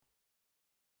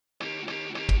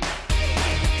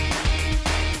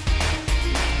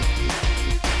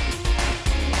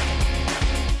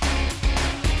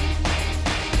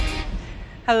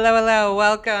Hello, hello.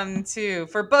 Welcome to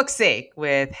For Book's Sake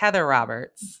with Heather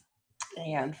Roberts.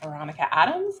 And Veronica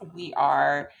Adams. We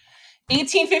are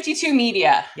 1852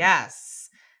 Media. Yes.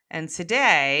 And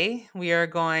today we are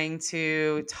going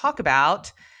to talk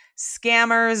about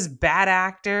scammers, bad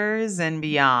actors, and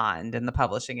beyond in the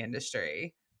publishing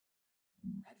industry.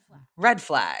 Red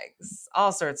flags,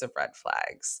 all sorts of red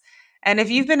flags. And if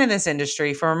you've been in this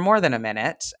industry for more than a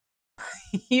minute,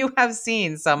 you have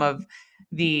seen some of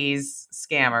these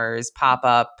scammers pop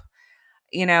up.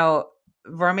 You know,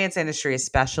 romance industry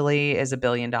especially is a $1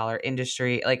 billion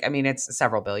industry. It's a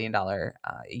several $1 billion a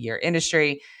year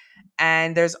industry.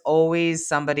 And there's always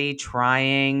somebody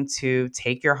trying to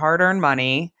take your hard-earned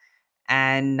money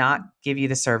and not give you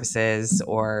the services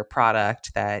or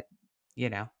product that,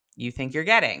 you think you're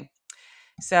getting.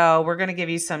 So we're going to give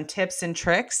you some tips and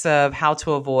tricks of how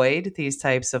to avoid these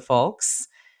types of folks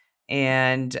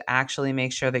and actually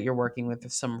make sure that you're working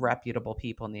with some reputable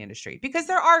people in the industry, because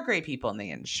there are great people in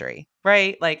the industry,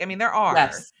 right? There are,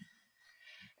 Yes.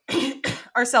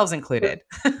 ourselves included.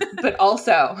 But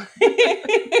also,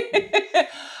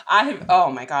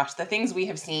 oh my gosh, the things we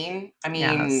have seen.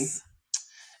 Yes.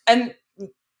 And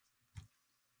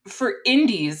for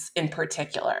indies in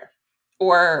particular,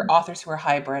 or authors who are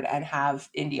hybrid and have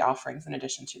indie offerings in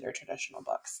addition to their traditional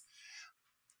books,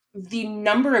 the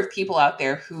number of people out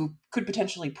there who could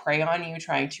potentially prey on you,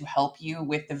 trying to help you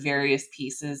with the various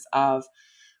pieces of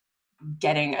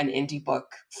getting an indie book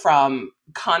from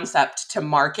concept to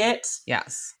market.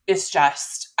 Yes. It's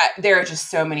just, there are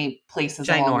just so many places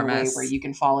along the way where you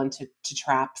can fall into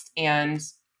traps. And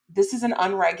this is an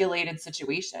unregulated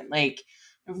situation. Like,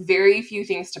 very few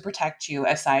things to protect you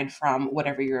aside from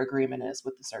whatever your agreement is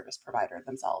with the service provider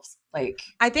themselves.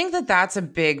 I think that that's a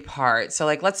big part. So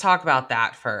let's talk about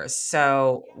that first.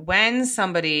 So when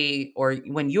somebody, or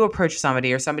when you approach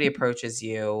somebody or somebody approaches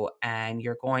you and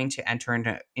you're going to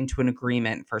enter into an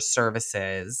agreement for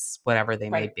services, whatever they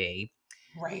may be,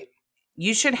 right,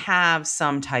 you should have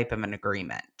some type of an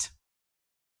agreement.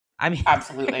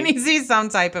 Absolutely. You see some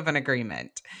type of an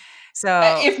agreement.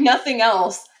 So if nothing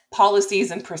else,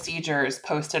 policies and procedures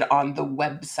posted on the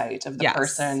website of the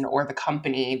person or the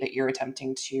company that you're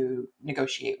attempting to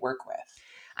negotiate work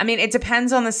with. It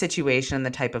depends on the situation and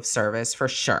the type of service, for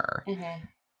sure.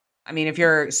 Mm-hmm. If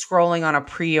you're scrolling on a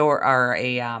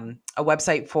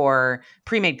website for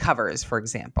pre-made covers, for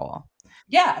example,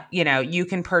 you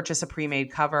can purchase a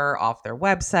pre-made cover off their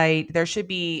website. There should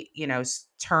be,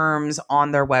 terms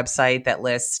on their website that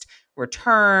list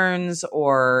returns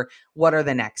or what are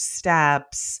the next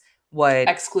steps, what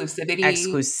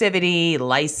exclusivity,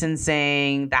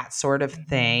 licensing, that sort of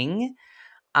thing.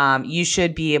 You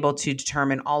should be able to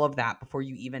determine all of that before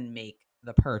you even make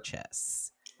the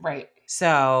purchase. Right.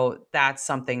 So that's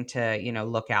something to,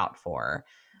 look out for.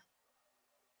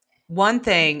 One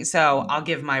thing, so I'll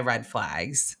give my red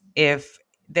flags. If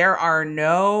there are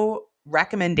no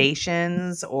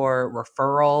recommendations or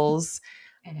referrals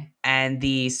and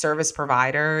the service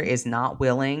provider is not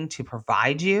willing to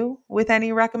provide you with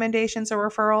any recommendations or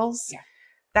referrals,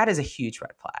 that is a huge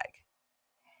red flag.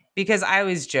 Because I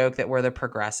always joke that we're the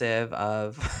Progressive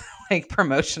of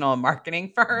promotional and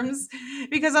marketing firms,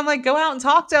 because I'm like, go out and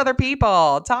talk to other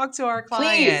people, talk to our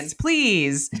clients,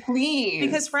 please.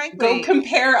 Because frankly, go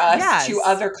compare us to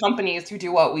other companies who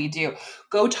do what we do.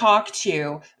 Go talk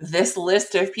to this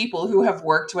list of people who have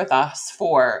worked with us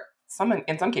for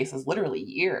in some cases, literally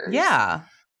years. Yeah.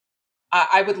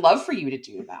 I would love for you to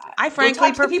do that. I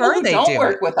frankly prefer the people who don't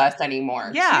work with us anymore.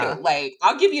 Yeah. Too.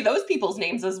 I'll give you those people's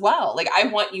names as well. I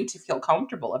want you to feel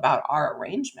comfortable about our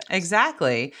arrangement.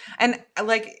 Exactly. And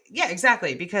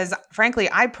exactly. Because frankly,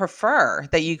 I prefer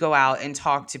that you go out and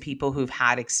talk to people who've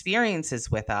had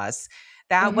experiences with us.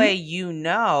 That way,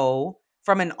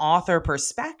 from an author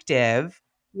perspective,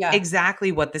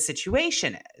 exactly what the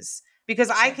situation is.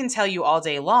 Because I can tell you all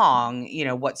day long,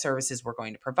 what services we're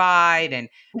going to provide and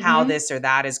how this or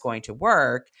that is going to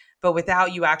work. But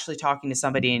without you actually talking to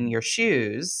somebody in your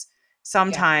shoes,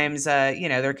 sometimes,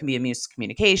 there can be a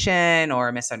miscommunication or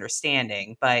a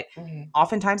misunderstanding. But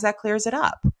oftentimes that clears it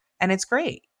up. And it's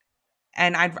great.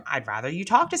 And I'd rather you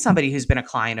talk to somebody who's been a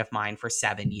client of mine for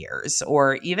 7 years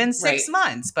or even 6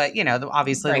 months. But,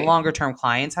 obviously the longer term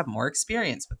clients have more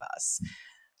experience with us.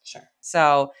 Sure.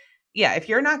 So, if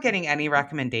you're not getting any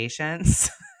recommendations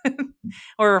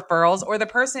or referrals, or if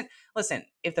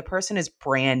the person is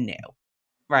brand new,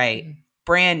 right?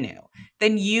 Brand new,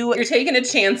 then you're taking a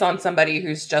chance on somebody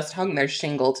who's just hung their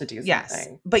shingle to do something. Yes,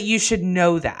 but you should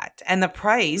know that. And the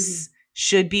price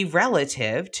should be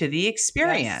relative to the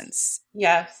experience.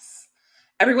 Yes.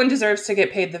 Everyone deserves to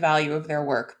get paid the value of their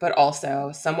work, but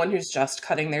also someone who's just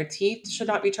cutting their teeth should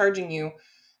not be charging you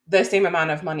the same amount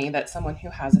of money that someone who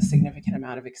has a significant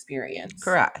amount of experience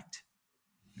Correct.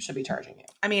 should be charging you.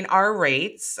 I mean, our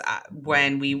rates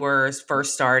when we were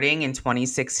first starting in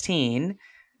 2016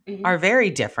 Hmm. are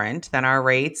very different than our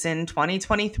rates in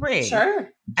 2023. Sure,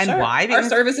 And sure. why? Our Because,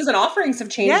 services and offerings have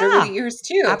changed over the yeah, years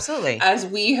too, absolutely. as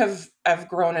we have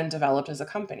grown and developed as a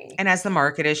company. And as the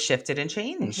market has shifted and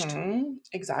changed.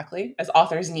 Exactly. As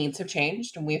authors' needs have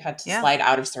changed and we've had to Yeah. slide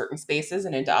out of certain spaces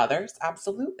and into others.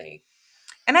 Absolutely.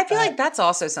 And I feel like But that's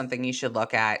also something you should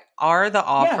look at. Are the yeah,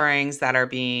 offerings that are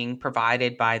being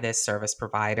provided by this service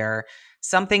provider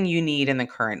something you need in the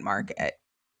current market?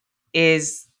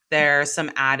 Is there some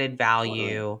added totally.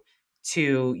 value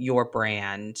to your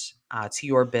brand, to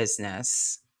your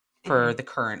business for Hmm. the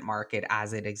current market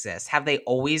as it exists? Have they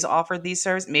always offered these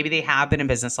services? Maybe they have been in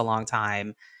business a long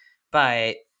time,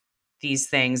 but these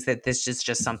things that this is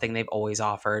just something they've always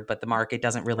offered, but the market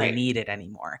doesn't really Right, need it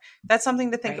anymore. That's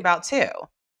something to think right. about too.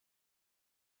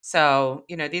 So,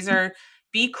 these are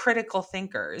be critical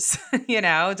thinkers.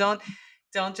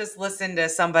 Don't just listen to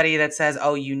somebody that says,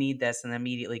 "Oh, you need this," and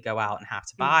immediately go out and have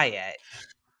to buy Mhm. it.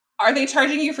 Are they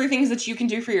charging you for things that you can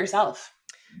do for yourself?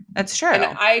 That's And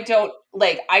true. I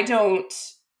don't,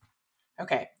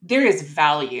 okay, there is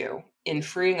value in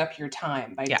freeing up your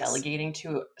time by Yes. delegating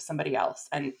to somebody else.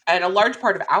 And a large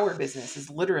part of our business is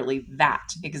literally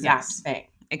that exact Yes. thing.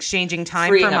 Exchanging time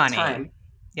for Freeing up money. time.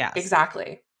 Yes.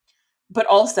 Exactly. But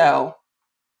also,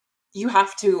 you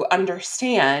have to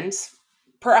understand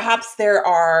perhaps there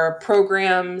are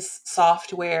programs,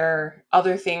 software,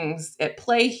 other things at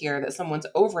play here that someone's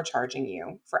overcharging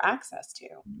you for access to.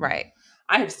 Right.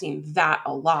 I have seen that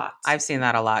a lot I've seen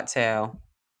that a lot too.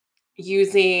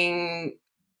 using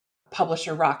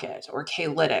Publisher Rocket or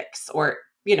Klytics or,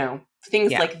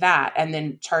 things Yeah. like that, and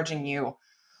then charging you a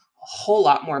whole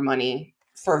lot more money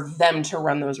for them to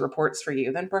run those reports for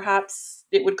you than perhaps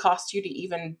it would cost you to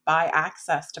even buy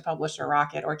access to Publisher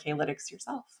Rocket or Klytics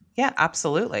yourself. Yeah,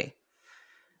 absolutely.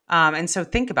 And so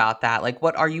think about that. Like,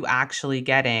 what are you actually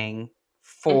getting Hmm.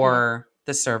 for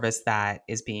the service that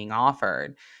is being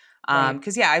offered? Right.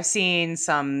 Because, yeah, I've seen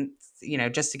some,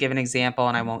 just to give an example,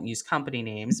 and I won't use company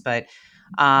names, but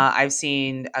I've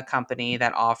seen a company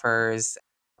that offers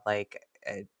like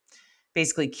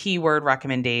basically keyword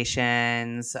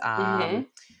recommendations, Hmm.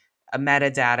 a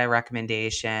metadata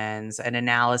recommendations, an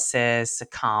analysis,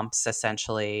 comps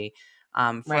essentially,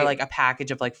 for Right. like a package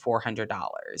of like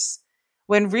 $400.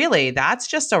 When really that's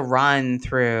just a run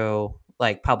through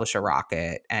like Publisher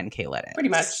Rocket and Pretty Klytics,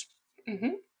 much. Hmm.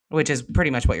 which is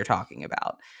pretty much what you're talking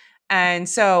about. And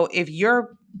so if you're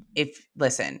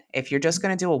just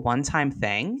going to do a one time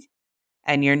thing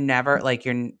and you're never like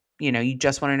you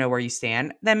just want to know where you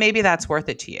stand, then maybe that's worth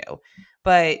it to you.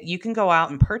 But you can go out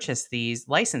and purchase these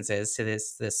licenses to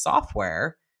this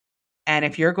software, and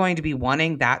if you're going to be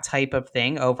wanting that type of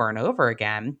thing over and over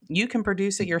again, you can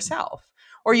produce it yourself,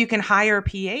 or you can hire a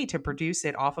PA to produce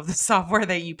it off of the software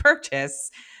that you purchase.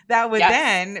 That would Yes.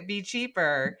 then be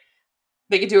cheaper.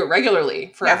 They could do it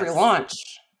regularly for every Yes. launch.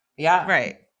 Yeah.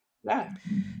 Right. Yeah.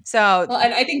 So Well,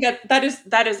 and I think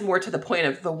that is more to the point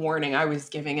of the warning I was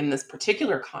giving in this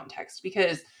particular context,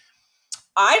 because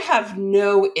I have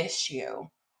no issue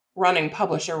running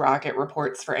Publisher Rocket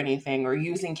reports for anything or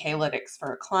using Klytics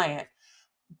for a client,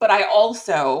 but I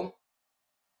also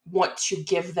want to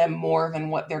give them more than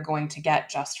what they're going to get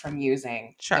just from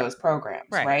using sure. those programs,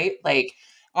 Right. right? Like,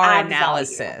 Our add value.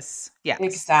 analysis. Yes.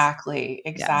 Exactly,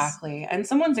 Yes. exactly. And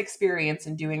someone's experience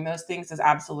in doing those things is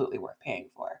absolutely worth paying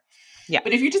for. Yeah.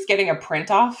 But if you're just getting a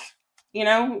print off,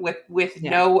 with Yeah.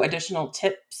 no additional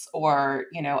tips or,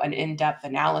 an in-depth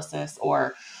analysis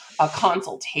or a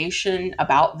consultation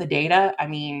about the data, I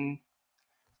mean,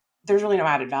 there's really no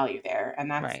added value there. And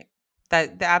Right.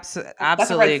 That's that's a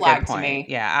absolutely red a good flag to point. me.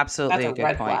 Yeah, That's absolutely a a good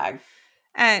red point. flag.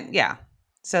 And yeah,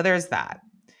 so there's that.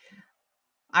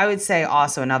 I would say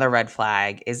also another red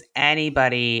flag is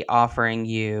anybody offering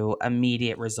you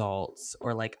immediate results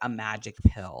or like a magic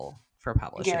pill for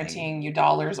publishing. Guaranteeing you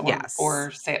dollars or Yes.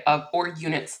 or say or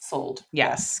units sold. Yes.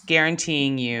 Yes.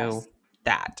 Guaranteeing Yes. you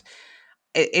that.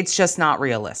 It's just not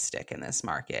realistic in this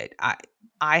market.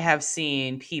 I have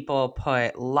seen people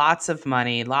put lots of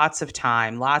money, lots of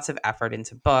time, lots of effort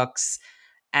into books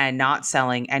and not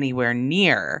selling anywhere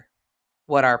near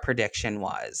what our prediction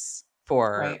was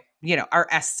for, Right. our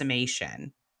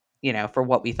estimation, for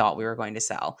what we thought we were going to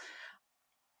sell.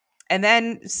 And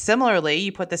then similarly,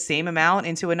 you put the same amount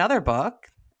into another book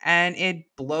and it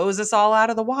blows us all out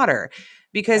of the water.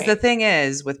 Because the Right. thing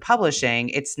is, with publishing,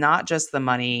 it's not just the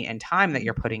money and time that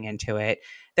you're putting into it,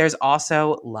 there's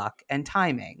also luck and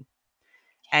timing.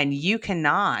 And you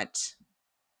cannot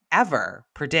ever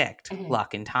predict Mhm.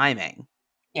 luck and timing.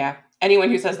 Yeah. Anyone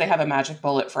who says they have a magic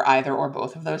bullet for either or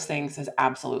both of those things is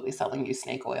absolutely selling you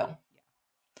snake oil.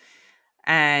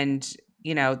 And,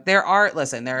 there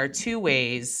are two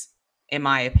ways, in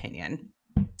my opinion.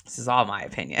 This is all my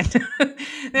opinion.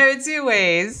 There are two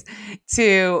ways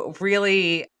to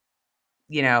really,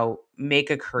 make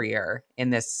a career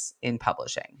in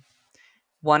publishing.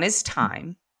 One is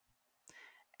time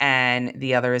and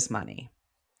the other is money.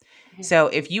 Mhm. So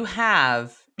if you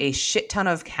have a shit ton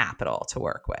of capital to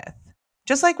work with,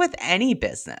 just like with any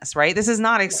business, right? This is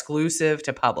not exclusive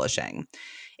to publishing.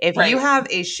 If you Right. have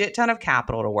a shit ton of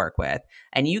capital to work with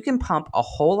and you can pump a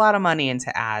whole lot of money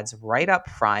into ads right up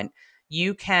front,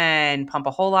 you can pump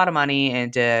a whole lot of money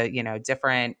into,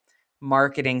 different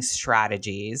marketing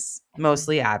strategies, Mhm.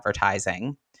 mostly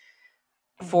advertising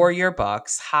for Mhm. your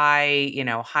books, high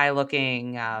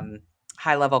looking,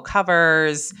 high level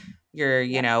covers. You're,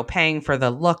 Yeah. paying for the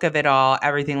look of it all.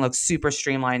 Everything looks super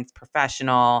streamlined,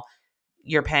 professional.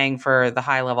 You're paying for the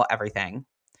high level everything.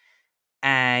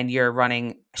 And you're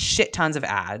running shit tons of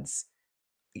ads.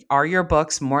 Are your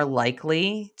books more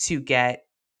likely to get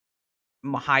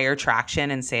higher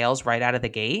traction and sales right out of the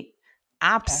gate? Yes.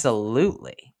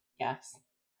 Absolutely. Yes.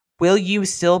 Will you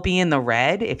still be in the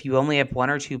red if you only have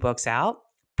one or two books out?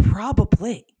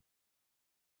 Probably.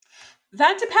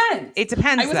 That depends. It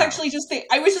depends though.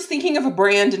 I was just thinking of a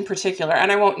brand in particular,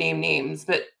 and I won't name names,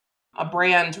 but a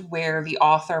brand where the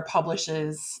author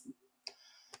publishes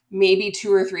maybe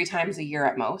 2 or 3 times a year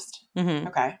at most. Hmm.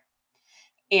 Okay.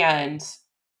 And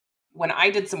when I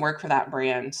did some work for that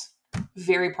brand,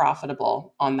 very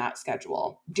profitable on that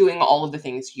schedule, doing all of the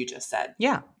things you just said.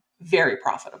 Yeah, Very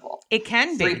profitable. it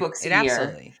can Three be. books a It year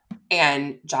absolutely.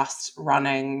 and just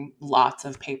running lots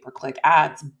of pay-per-click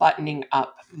ads, buttoning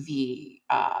up the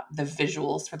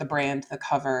visuals for the brand, the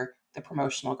cover, the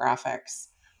promotional graphics,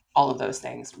 all of those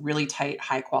things. Really tight,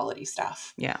 high quality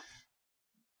stuff. Yeah.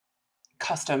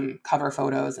 Custom cover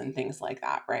photos and things like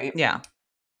that, right? Yeah.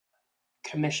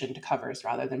 Commissioned covers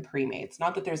rather than pre-mades.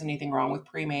 Not that there's anything wrong with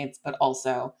pre-mades, but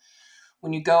also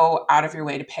when you go out of your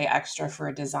way to pay extra for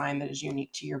a design that is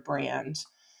unique to your brand,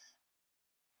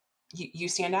 you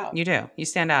stand out. You do. You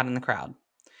stand out in the crowd.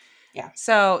 Yeah.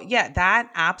 So, yeah,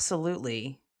 that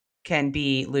absolutely can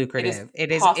be It is lucrative.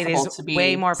 It is possible to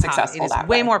way be more it successful is that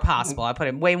way way. more Mhm. possible. I put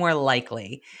it way more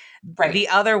likely. Right. The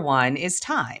other one is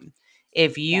time.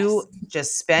 If Yes. you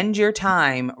just spend your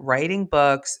time writing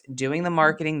books, doing the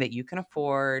marketing that you can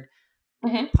afford,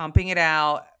 Hmm. pumping it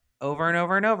out over and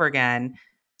over and over again,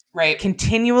 Right.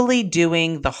 continually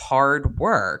doing the hard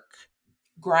work,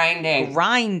 Grinding.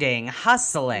 grinding, Hmm.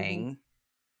 hustling,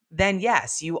 then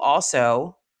yes, you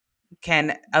also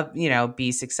can,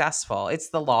 be successful. It's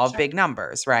the law of Sure. big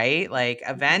numbers, right? Like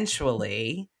Mhm.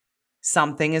 eventually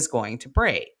something is going to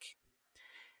break.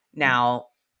 Now,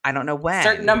 I don't know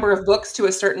Certain when. number of books to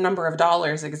a certain number of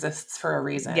dollars exists for a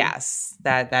reason. Yes,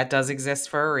 that does exist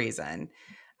for a reason.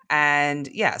 And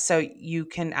yeah, so you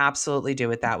can absolutely do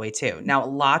it that way too. Now,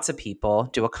 lots of people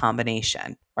do a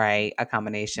combination, right? A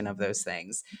combination of those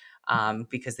things,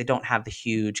 because they don't have the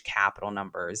huge capital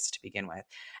numbers to begin with.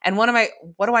 And what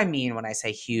do I mean when I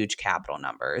say huge capital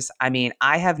numbers? I mean,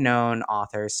 I have known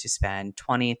authors to spend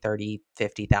 20, 30,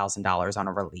 $50,000 on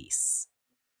a release,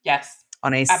 Yes.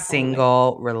 on a Absolutely.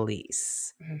 single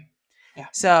release. Mhm. Yeah.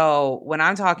 So when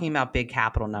I'm talking about big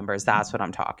capital numbers, that's what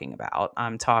I'm talking about.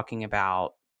 I'm talking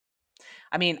about,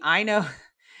 I mean, I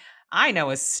know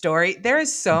a story. There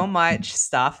is so much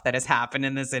stuff that has happened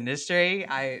in this industry.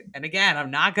 And again, I'm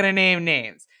not going to name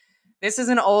names. This is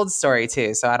an old story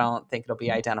too, so I don't think it'll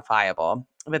be identifiable.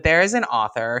 But there is an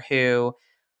author who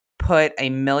put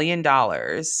 $1 million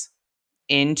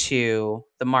into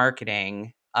the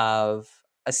marketing of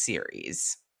a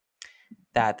series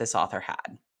that this author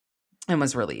had and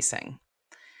was releasing.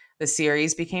 The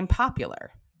series became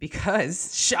popular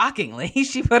because, shockingly,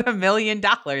 she put $1 million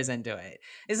into it.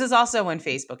 This is also when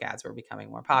Facebook ads were becoming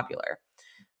more popular.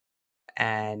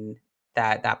 And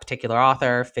that particular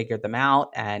author figured them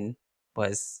out and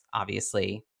was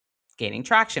obviously gaining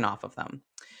traction off of them.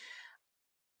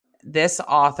 This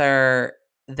author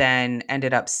then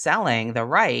ended up selling the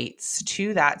rights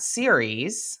to that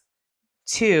series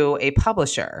to a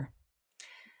publisher.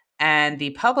 And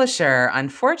the publisher,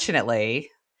 unfortunately,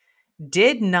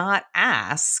 did not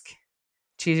ask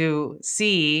to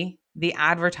see the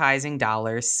advertising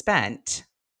dollars spent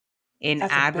in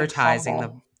That's a big advertising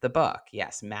fumble. the book.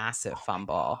 Yes, massive Oh my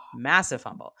fumble, God. massive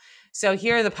fumble. So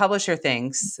here the publisher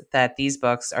thinks that these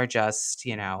books are just,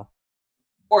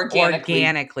 Organically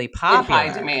organically in high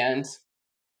popular. demand.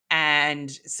 And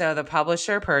so the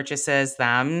publisher purchases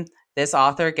them. This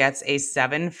author gets a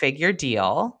 7-figure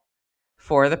deal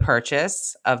for the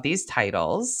purchase of these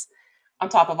titles. On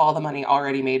top of all the money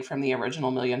already made from the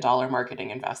original $1 million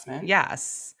marketing investment.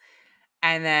 Yes.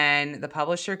 And then the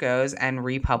publisher goes and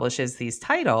republishes these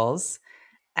titles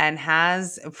and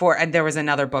and there was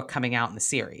another book coming out in the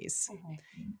series.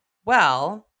 Mm-hmm.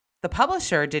 Well, the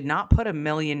publisher did not put $1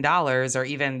 million or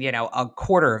even, a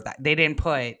quarter of that. They didn't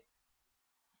put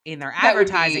in their That would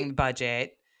be advertising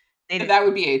budget. They did, that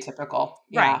would be atypical,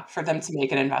 right. yeah, for them to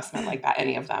make an investment like that,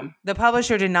 any of them. The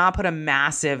publisher did not put a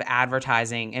massive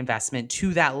advertising investment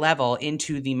to that level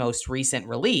into the most recent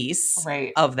release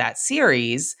Right. of that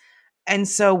series. And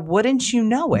so, wouldn't you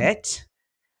know it,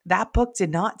 that book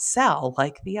did not sell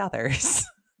like the others.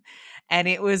 And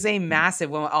it was a massive,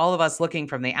 when all of us looking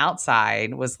from the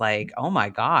outside was like, oh my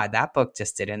God, that book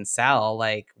just didn't sell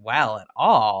like well at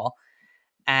all.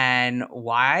 And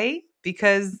why?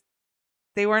 Because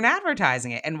they weren't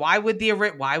advertising it. And why would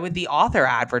the author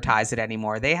advertise it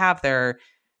anymore? They have their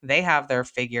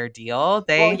figure deal.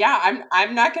 Well, yeah,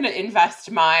 I'm not going to invest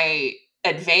my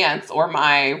advance or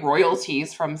my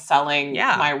royalties from selling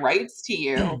Yeah. my rights to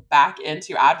you back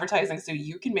into advertising so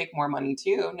you can make more money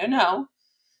too. No.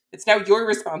 It's now your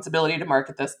responsibility to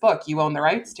market this book. You own the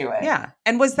rights to it. Yeah.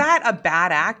 And was that a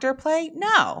bad actor play?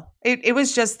 No. It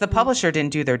was just the publisher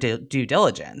didn't do their due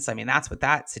diligence. I mean, that's what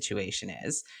that situation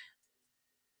is.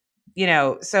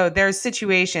 So there's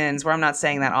situations where I'm not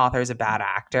saying that author is a bad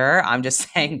actor. I'm just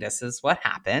saying this is what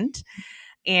happened.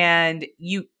 And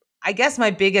I guess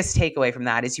my biggest takeaway from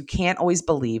that is you can't always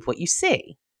believe what you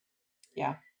see.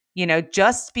 Yeah.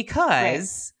 Just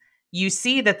because you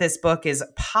see that this book is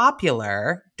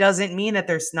popular doesn't mean that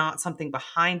there's not something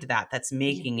behind that that's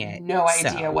making it no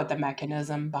idea so. what the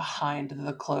mechanism behind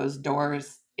the closed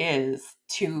doors is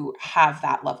to have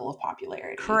that level of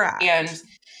popularity. Correct. And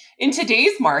in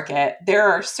today's market, there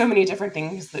are so many different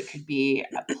things that could be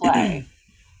at play.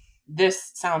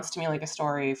 This sounds to me like a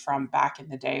story from back in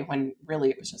the day when really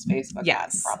it was just Facebook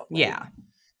ads, probably. Yeah.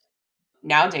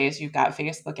 Nowadays, you've got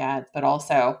Facebook ads, but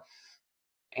also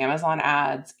Amazon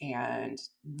ads and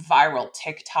viral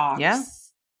TikToks. Yeah.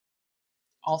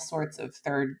 All sorts of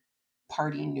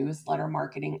third-party newsletter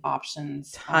marketing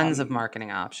options. Tons of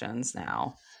marketing options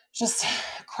now. Just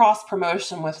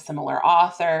cross-promotion with similar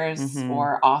authors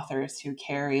or authors who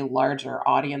carry larger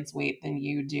audience weight than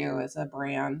you do as a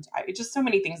brand. Just so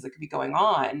many things that could be going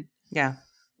on. Yeah.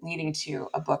 Leading to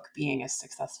a book being as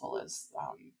successful as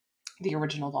the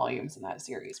original volumes in that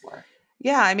series were.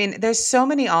 Yeah, I mean, there's so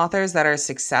many authors that are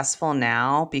successful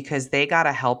now because they got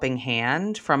a helping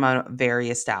hand from a very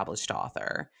established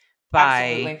author.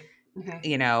 Absolutely.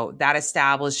 That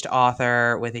established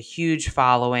author with a huge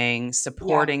following,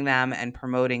 supporting them and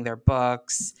promoting their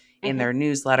books in their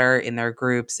newsletter, in their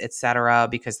groups, etc.,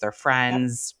 because they're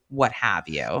friends, what have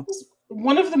you.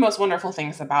 One of the most wonderful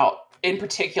things about, in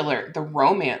particular, the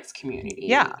romance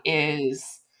community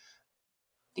is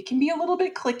it can be a little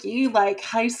bit cliquey like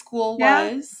high school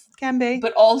was. Can be.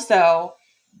 But also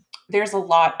there's a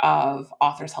lot of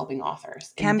authors helping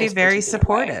authors. Can be very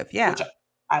supportive. Way, which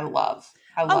I love.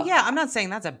 That. I'm not saying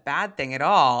that's a bad thing at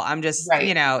all. I'm just,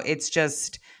 it's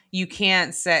just, you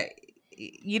can't say,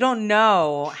 you don't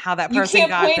know how that person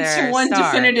got there. You can't point to one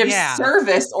definitive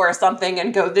service or something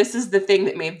and go, this is the thing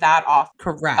that made that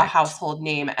author a household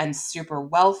name and super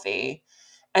wealthy.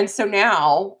 And so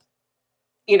now,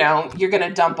 you're going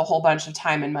to dump a whole bunch of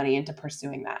time and money into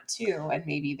pursuing that too. And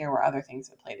maybe there were other things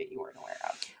at play that you weren't aware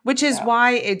of. Which is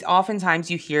why oftentimes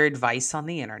you hear advice on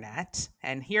the internet.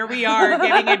 And here we are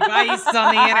giving advice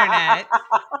on the internet.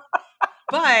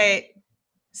 But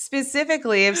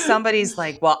specifically, if somebody's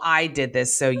like, well, I did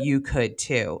this, so you could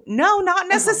too. No, not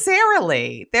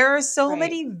necessarily. There are so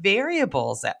many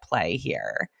variables at play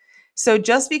here. So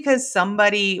just because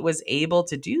somebody was able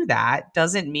to do that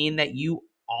doesn't mean that you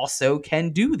also can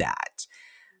do that.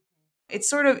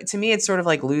 To me, it's sort of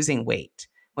like losing weight.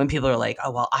 When people are like,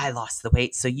 oh, well, I lost the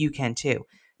weight, so you can too.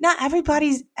 Not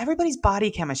everybody's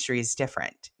body chemistry is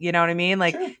different. You know what I mean?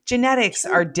 Like genetics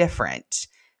are different.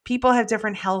 People have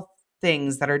different health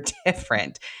things that are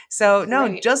different. So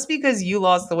no, just because you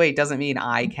lost the weight doesn't mean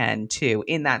I can too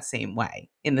in the same way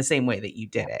that you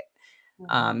did it.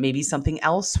 Maybe something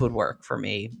else would work for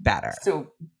me better. So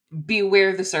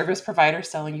beware the service provider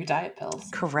selling you diet pills.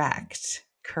 Correct.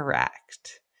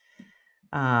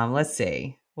 Let's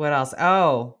see. What else?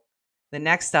 Oh, the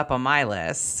next up on my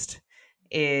list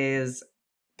is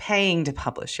paying to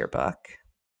publish your book.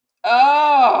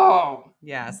 Oh,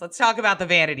 Yes. Let's talk about the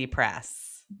vanity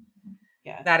press.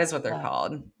 Yes. That is what they're Love.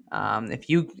 called. If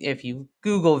you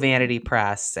Google vanity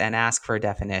press and ask for a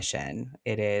definition,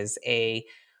 it is a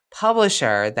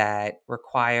publisher that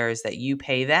requires that you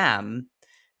pay them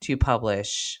to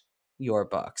publish your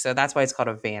book. So that's why it's called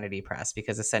a vanity press,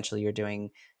 because essentially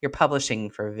you're publishing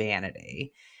for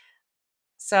vanity.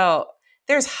 So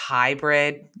there's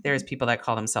people that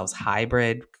call themselves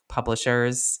hybrid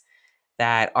publishers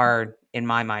that are, in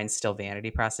my mind, still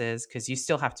vanity presses, because you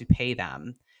still have to pay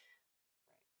them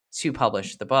to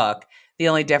publish the book. The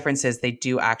only difference is they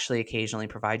do actually occasionally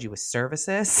provide you with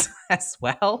services as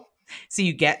well. So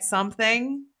you get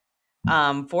something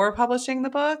for publishing the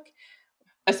book,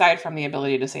 Aside from the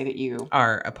ability to say that you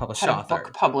or a published had a book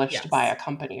author. published by Yes. a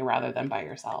company rather than by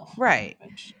yourself, Right.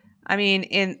 which I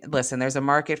mean, listen, there's a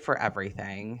market for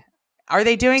everything. Are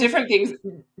they doing different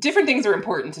things are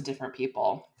important to different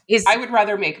people. I is would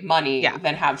rather make money yeah,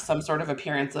 than have some sort of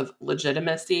appearance of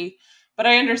legitimacy, but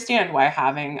I understand why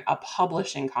having a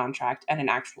publishing contract and an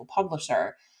actual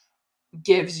publisher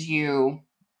gives you,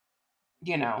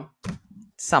 you know,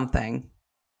 something.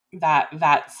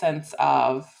 that sense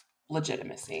of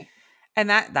legitimacy. And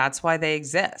that's why they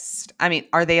exist. I mean,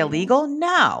 are they Mhm. illegal?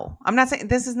 No. I'm not saying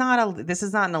this is not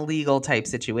an illegal type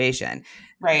situation.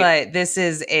 Right. But this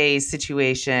is a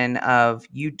situation of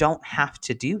you don't have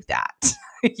to do that.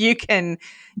 you can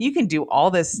you can do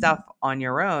all this stuff on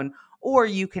your own, or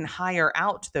you can hire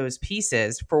out those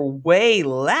pieces for way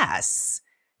less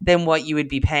than what you would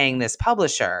be paying this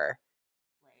publisher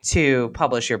to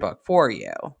publish your book for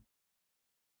you.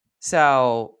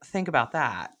 So think about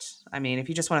that. I mean, if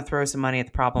you just want to throw some money at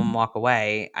the problem and walk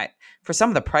away, for some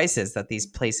of the prices that these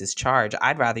places charge,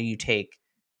 I'd rather you take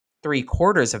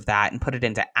 3/4 of that and put it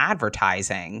into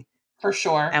advertising, For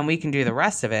sure. and we can do the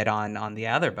rest of it on the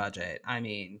other budget. I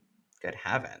mean, good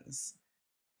heavens.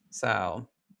 So,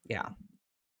 yeah.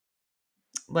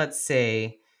 Let's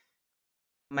see.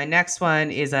 My next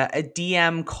one is a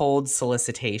DM cold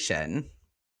solicitation.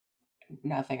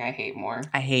 Nothing I hate more.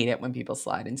 I hate it when people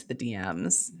slide into the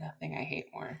DMs. Nothing I hate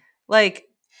more. Like,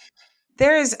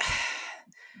 there's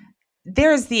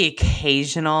there's the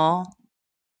occasional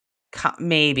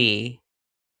maybe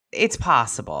it's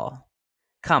possible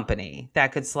company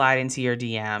that could slide into your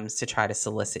DMs to try to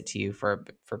solicit to you for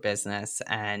business,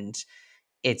 and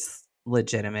it's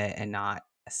legitimate and not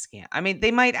a scam. I mean,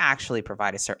 they might actually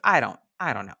provide a service. I don't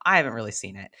know. I haven't really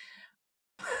seen it.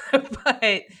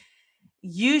 But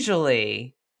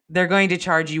usually they're going to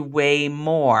charge you way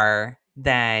more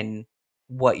than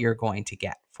what you're going to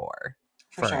get For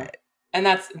for sure. it. And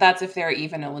that's if they're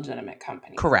even a legitimate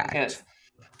company, Correct. because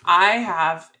I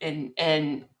have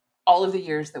in all of the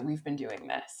years that we've been doing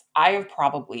this, I have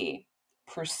probably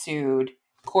pursued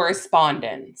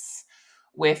correspondence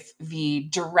with the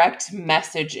direct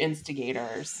message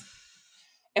instigators.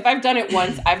 If I've done it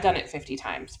once, I've done it 50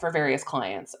 times for various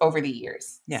clients over the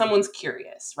years. Yeah. Someone's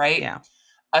curious, right? Yeah.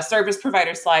 A service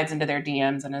provider slides into their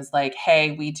DMs and is like,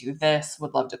 "Hey, we do this,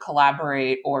 would love to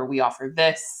collaborate, or we offer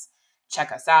this,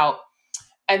 check us out."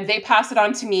 And they pass it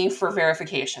on to me for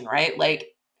verification, right? Like,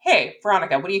 "Hey,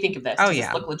 Veronica, what do you think of this? Oh Does this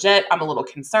yeah. look legit? I'm a little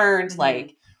concerned." Mhm.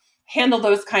 Like, handle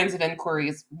those kinds of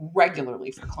inquiries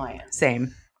regularly for clients.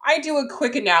 Same. I do a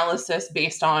quick analysis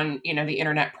based on, the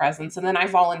internet presence, and then I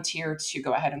volunteer to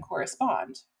go ahead and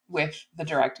correspond with the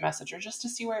direct messenger just to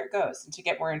see where it goes and to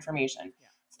get more information. Yeah.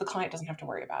 So the client doesn't have to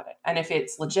worry about it. And if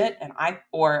it's legit and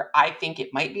I think it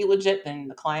might be legit, then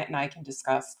the client and I can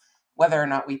discuss whether or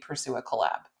not we pursue a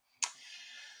collab.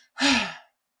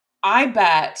 I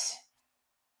bet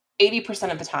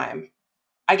 80% of the time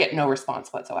I get no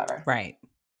response whatsoever. Right.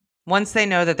 Once they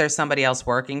know that there's somebody else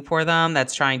working for them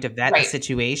that's trying to vet the Right.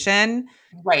 situation,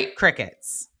 Right.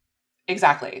 crickets.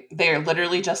 Exactly. They're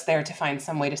literally just there to find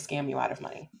some way to scam you out of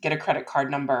money. Get a credit card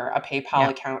number, a PayPal Yeah.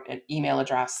 account, an email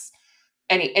address,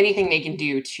 anything they can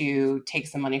do to take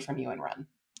some money from you and run.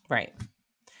 Right.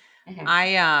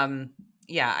 Mhm.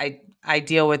 I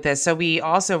deal with this. So we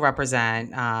also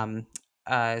represent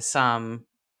some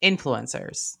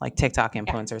influencers, like TikTok Yeah.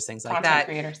 influencers, things like Content that.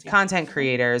 creators. Yeah. Content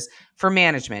creators for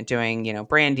management, doing,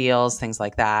 brand deals, things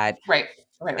like that. Right.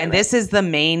 Right. And Right. this is the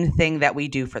main thing that we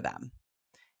do for them.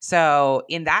 So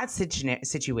in that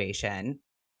situation,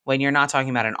 when you're not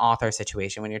talking about an author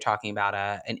situation, when you're talking about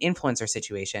an influencer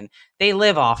situation, they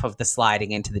live off of the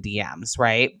sliding into the DMs,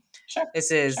 right? Sure.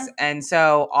 Sure. And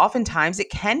so oftentimes it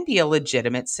can be a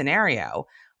legitimate scenario,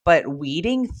 but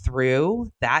weeding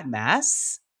through that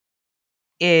mess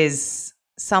is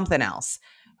something else.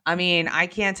 I mean, I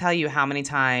can't tell you how many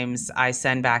times I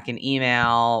send back an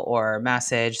email or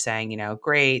message saying,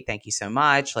 great, thank you so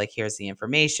much. Like, here's the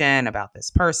information about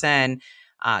this person,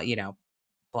 blah,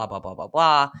 blah, blah, blah,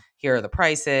 blah. Here are the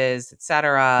prices,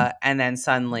 etc. And then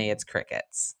suddenly it's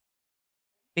crickets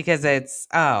because it's,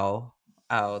 they're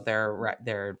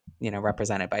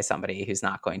represented by somebody who's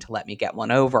not going to let me get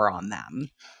one over on them.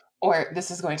 Or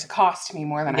this is going to cost me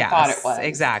more than I thought it Yes, was.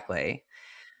 exactly.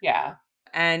 Yeah.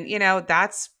 And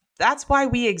that's why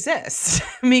we exist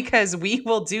because we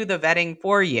will do the vetting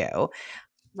for you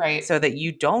Right. so that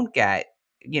you don't get,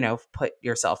 put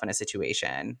yourself in a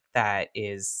situation that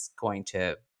is going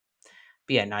to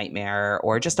be a nightmare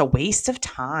or just a waste of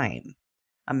time,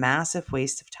 a massive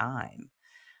waste of time.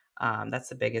 That's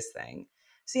the biggest thing.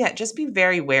 So yeah, just be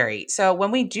very wary. So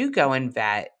when we do go and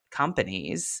vet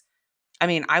companies, I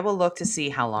mean, I will look to see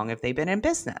how long have they been in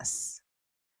business.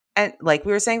 And like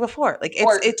we were saying before, like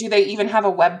Or do they even have a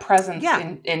web presence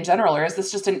yeah, in general? Or is this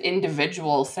just an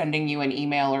individual sending you an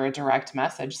email or a direct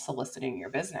message soliciting your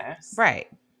business? right.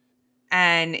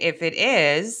 And if it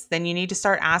is, then you need to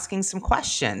start asking some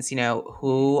questions.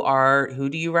 Who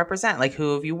do you represent? Like,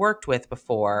 who have you worked with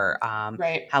before?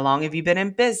 Right. How long have you been in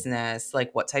business?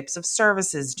 Like, what types of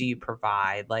services do you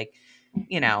provide? Like,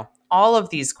 all of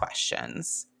these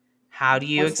questions. How do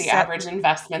you What's the accept? average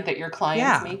investment that your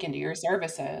clients Yeah. make into your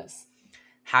services?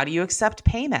 How do you accept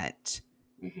payment?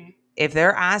 Hmm. If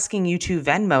they're asking you to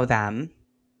Venmo them,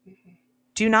 Hmm.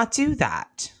 do not do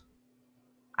that.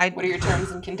 I What are your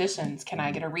terms and conditions? Can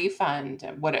I get a refund?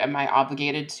 What am I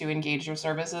obligated to engage your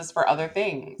services for other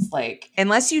things? Like,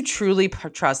 Unless you truly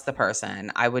trust the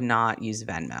person, I would not use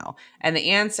Venmo. And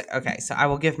the answer, okay, so I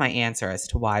will give my answer as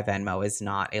to why Venmo is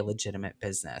not a legitimate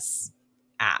business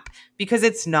app because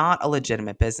it's not a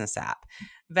legitimate business app.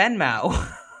 Venmo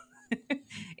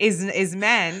is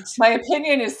meant, my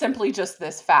opinion is simply just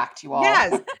this fact, you all.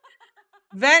 yes.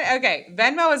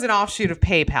 Venmo is an offshoot of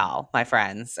PayPal, my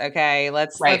friends. Okay,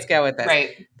 let's Right. go with this.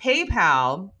 Right.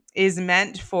 PayPal is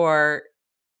meant for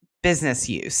business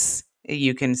use.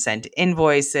 You can send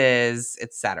invoices,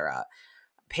 etc.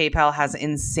 PayPal has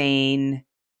insane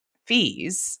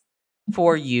fees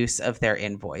for use of their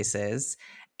invoices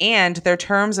and their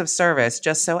terms of service.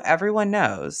 Just so everyone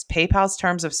knows, PayPal's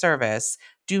terms of service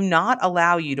do not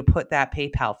allow you to put that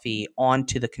PayPal fee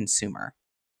onto the consumer.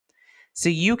 So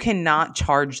you cannot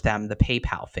charge them the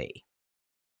PayPal fee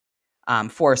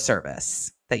for a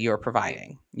service that you're Right.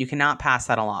 providing. You cannot pass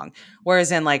that along.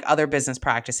 Whereas in like other business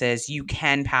practices, you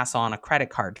can pass on a credit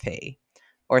card fee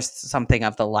or something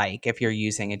of the like if you're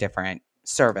using a different Okay.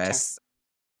 service,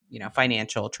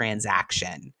 financial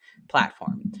transaction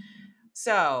platform.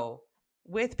 So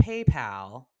with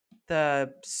PayPal,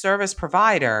 the service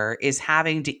provider is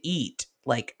having to eat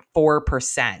like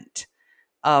 4%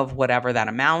 of whatever that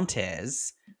amount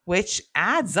is, which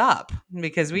adds up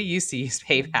because we used to use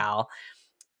PayPal.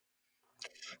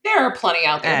 There are plenty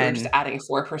out there who are just And adding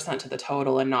 4% to the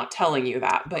total and not telling you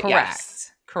that. But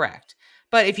yes. correct.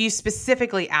 But if you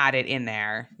specifically add it in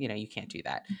there, you can't do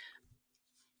that.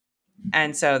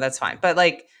 And so that's fine. But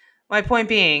like my point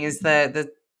being is the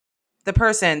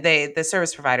person, the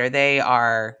service provider, they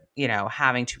are,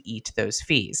 having to eat those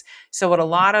fees. So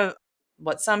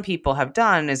what some people have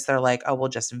done is they're like, oh, well,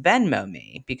 just Venmo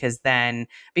me because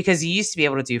you used to be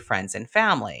able to do friends and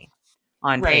family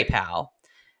on Right. PayPal.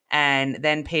 And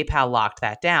then PayPal locked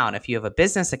that down. If you have a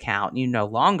business account, you no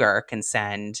longer can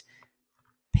send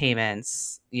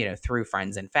payments, through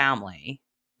friends and family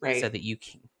so Right. that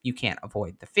you can't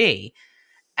avoid the fee.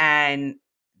 And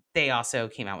they also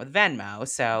came out with Venmo.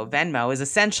 So Venmo is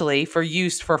essentially for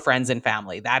use for friends and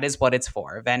family. That is what it's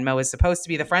for. Venmo is supposed to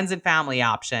be the friends and family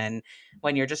option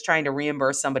when you're just trying to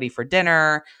reimburse somebody for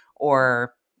dinner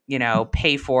or,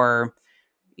 pay for,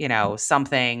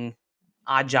 something,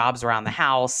 odd jobs around the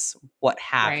house, what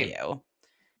have Right. you.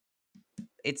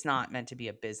 It's not meant to be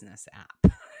a business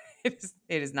app. It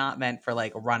is not meant for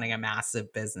like running a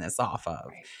massive business off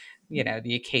of, Right.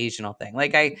 the occasional thing.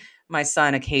 Like my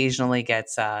son occasionally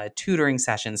gets tutoring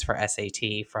sessions for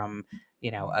SAT from,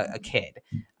 a kid.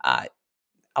 Uh,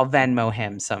 I'll Venmo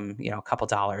him some, a couple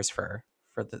dollars for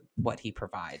what he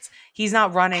provides. He's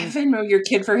not I running. Venmo your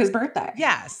kid for his birthday.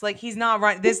 Yes, like he's not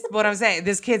running this. What I'm saying,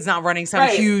 this kid's not running some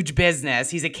Right. huge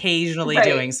business. He's occasionally Right.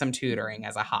 doing some tutoring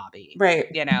as a hobby. Right.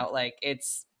 Like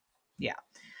yeah,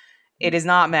 it is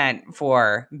not meant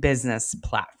for business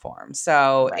platforms.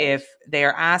 So Right. if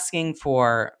they're asking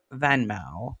for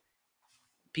Venmo,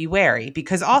 be wary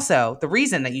because also the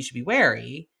reason that you should be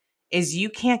wary is you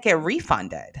can't get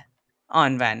refunded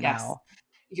on Yes. Venmo.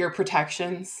 Your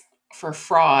protections for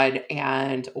fraud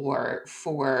and or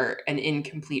for an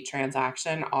incomplete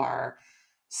transaction are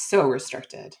so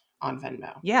restricted on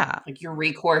Venmo. Yeah. Like your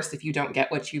recourse if you don't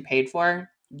get what you paid for,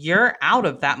 You're out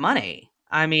of that money.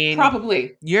 I mean,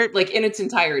 probably you're, like in its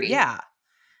entirety. yeah.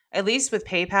 At least with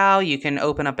PayPal, you can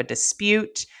open up a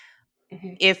dispute.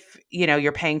 Hmm. If,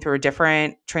 you're paying through a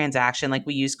different transaction, like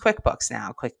we use QuickBooks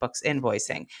now, QuickBooks Yeah.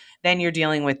 invoicing, then you're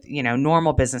dealing with,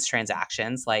 normal business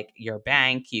transactions like your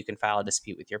bank. You can file a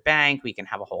dispute with your bank. We can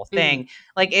have a whole Hmm. thing.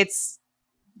 Like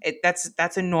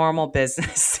that's a normal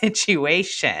business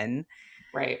situation,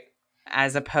 Right.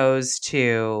 as opposed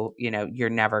to, you're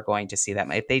never going to see that.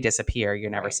 If they disappear,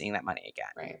 you're never Right. seeing that money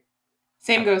again. Right.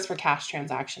 Same So, goes for cash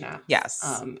transaction apps. yes.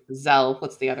 Zelle,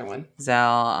 what's the other one?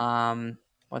 Zelle,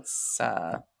 what's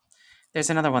there's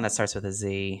another one that starts with a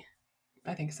Z.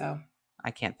 I think so. I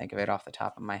can't think of it off the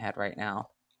top of my head right now.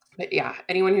 But yeah,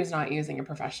 anyone who's not using a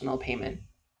professional payment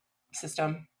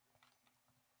system,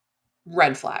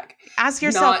 red flag. Ask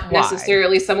yourself Not why.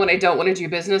 necessarily someone I don't want to do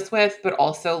business with, but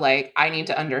also like I need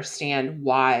to understand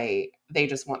why they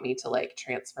just want me to like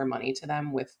transfer money to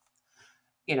them with,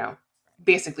 you know,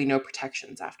 basically no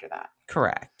protections after that.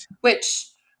 Correct. Which,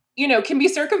 can be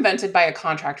circumvented by a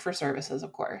contract for services,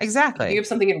 of course. Like if you Exactly. have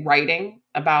something in writing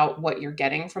about what you're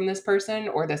getting from this person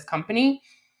or this company,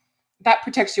 that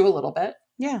protects you a little bit.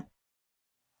 Yeah.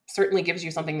 Certainly gives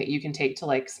you something that you can take to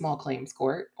like small claims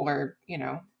court or,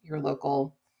 your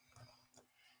local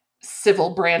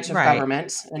civil branch of Right.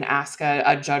 government and ask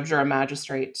a judge or a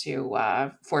magistrate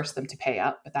to force them to pay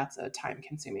up. But that's a time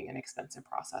consuming and expensive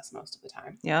process most of the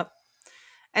time. Yep.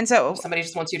 And If so, somebody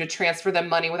just wants you to transfer them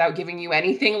money without giving you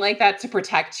anything like that to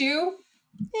protect you,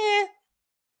 eh,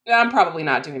 I'm probably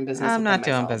not doing business I'm with them not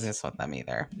doing myself. business with them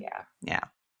either. Yeah.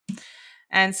 Yeah.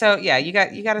 And so, yeah, you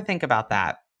got to think about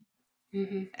that.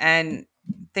 Hmm. And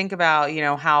think about,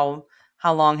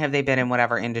 how long have they been in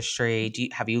whatever industry?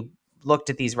 Have you looked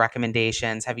at these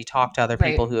recommendations? Have you talked to other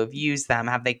Right. people who have used them?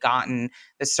 Have they gotten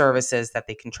the services that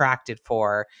they contracted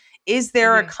for? Is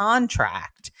there a Hmm.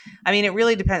 contract? I mean, it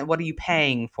really depends. What are you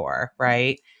paying for,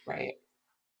 right? Right.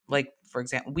 Like, for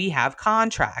example, we have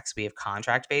contracts. We have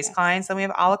contract based Yes. clients, then we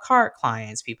have a la carte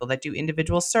clients, people that do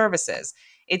individual services.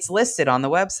 It's listed on the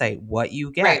website what you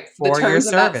get Right. The for your terms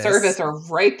of that service. service are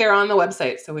right there on the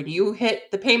website. So when you hit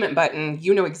the payment button,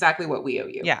 you know exactly what we owe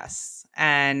you. Yes.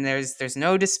 And there's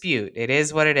no dispute. It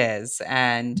is what it is.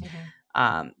 And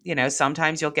Hmm.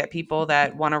 sometimes you'll get people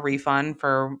that want a refund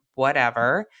for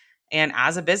whatever. And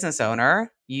as a business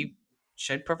owner, you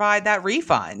should provide that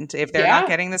refund if they're not Yeah.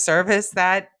 getting the service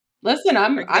that Listen, they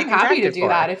I'm happy to contracted do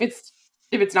that. for.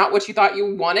 If it's not what you thought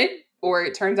you wanted, or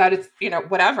it turns out it's,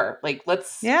 whatever. Like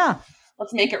Yeah,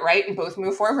 let's make it right and both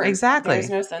move forward. There's exactly.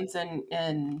 no sense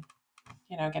in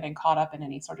getting caught up in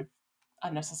any sort of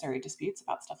unnecessary disputes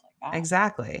about stuff like that.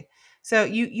 Exactly. So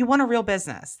you want a real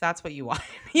business. That's what you want.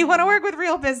 You want to Yeah. work with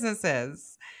real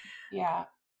businesses. Yeah.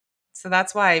 So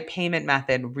that's why payment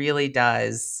method really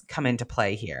does come into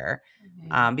play here,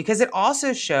 Hmm. because it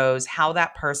also shows how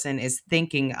that person is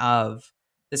thinking of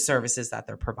the services that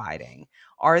they're providing.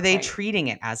 Are they Right. treating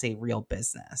it as a real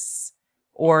business?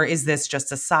 Or Hmm. is this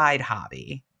just a side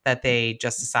hobby that they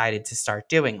just decided to start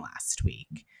doing last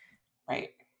week? Right.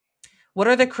 What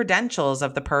are the credentials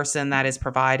of the person that is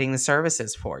providing the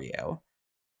services for you?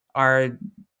 Are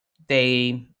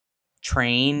they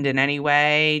trained in any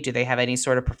way? Do they have any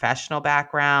sort of professional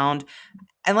background?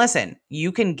 And listen,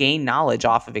 you can gain knowledge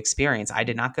off of experience. I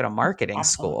did not go to marketing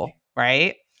school, Absolutely.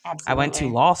 right? I went to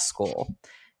Absolutely. law school.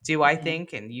 Do I Hmm.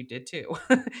 think, and you did too,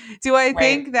 do I Right.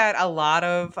 think that a lot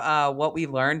of what we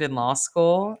learned in law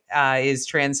school is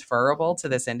transferable to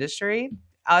this industry?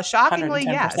 Shockingly,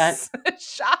 110%. yes.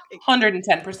 Shocking,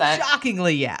 110%.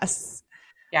 shockingly, yes.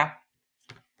 Yeah.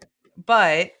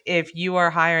 But if you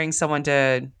are hiring someone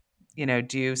to,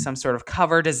 do some sort of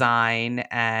cover design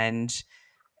and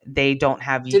they don't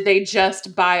have you Did they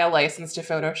just buy a license to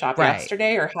Photoshop right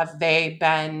yesterday, or have they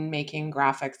been making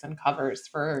graphics and covers a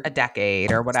for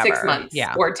decade or 6 whatever. months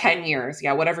Yeah. or 10 years?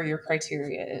 Yeah, whatever your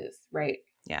criteria is. Right.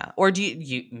 Yeah. Or do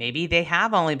you maybe they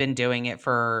have only been doing it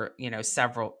for,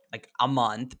 several like a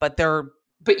month, But you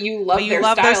but love you their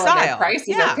love their style and their style.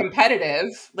 prices are Yeah.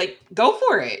 competitive. Like, go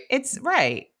for it. It's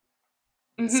right.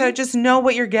 So Hmm. just know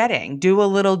what you're getting. Do a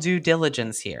little due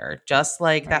diligence here, just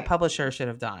like that Right. publisher should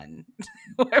have done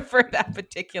for that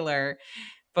particular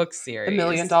book The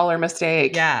million series. dollar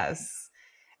mistake. Yes.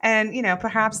 And,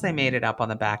 perhaps they made it up on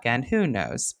the back end. Who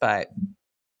knows? But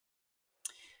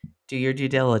do your due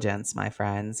diligence, my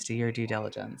friends. Do your due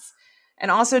diligence.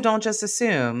 And also don't just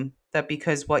assume that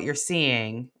because what you're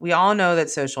seeing, we all know that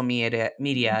social media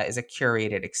is a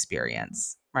curated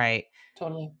experience. right?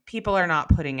 Totally. People are not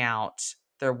putting out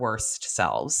their worst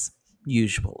selves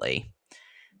usually.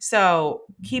 So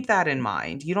keep that in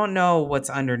mind. You don't know what's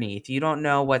underneath. You don't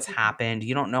know what's Mhm. happened.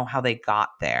 You don't know how they got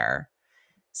there.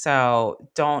 So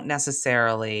don't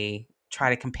necessarily try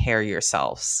to compare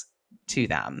yourselves to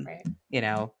them.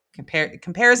 Right.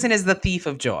 Comparison is the thief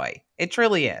of joy. It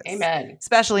truly is, Amen.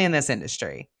 especially in this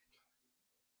industry.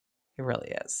 It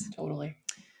really is. Totally.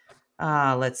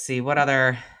 Let's see what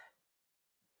other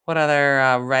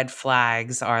red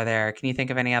flags are there. Can you think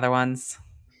of any other ones?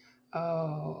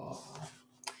 Oh,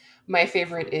 my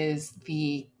favorite is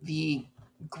the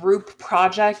group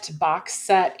project box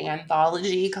set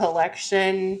anthology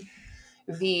collection.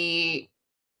 The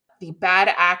the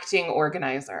bad acting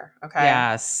organizer. Okay,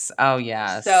 Yes. Oh,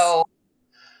 yes. so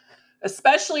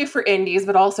especially for indies,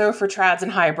 but also for trads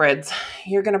and hybrids,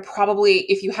 you're going to probably,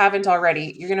 if you haven't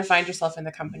already, you're going to find yourself in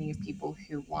the company of people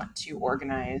who want to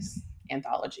organize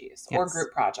anthologies or Yes.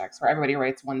 group projects where everybody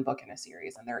writes one book in a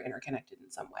series and they're interconnected in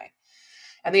some way.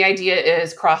 And the idea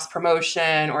is cross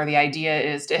promotion, or the idea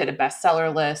is to hit a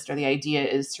bestseller list, or the idea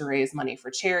is to raise money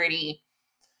for charity.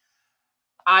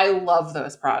 I love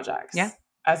those Yeah. projects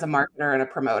as a marketer and a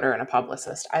promoter and a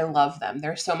publicist. I love them.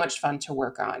 They're so much fun to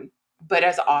work on. But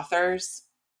as authors,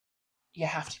 you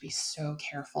have to be so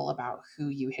careful about who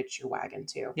you hitch your wagon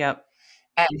to Yep.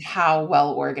 and how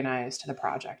well organized the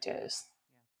project is.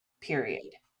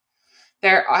 Period.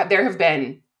 There have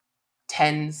been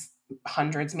tens,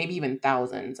 hundreds, maybe even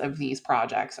thousands of these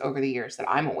projects over the years that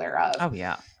I'm aware of Oh,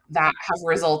 yeah. that have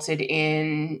resulted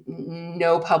in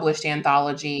no published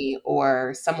anthology,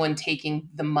 or someone taking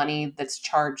the money that's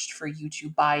charged for you to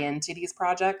buy into these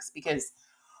projects, because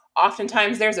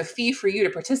oftentimes there's a fee for you to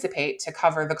participate to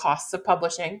cover the costs of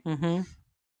publishing, Mm-hmm.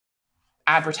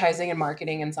 advertising and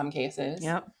marketing in some cases.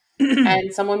 Yep.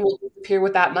 And someone will disappear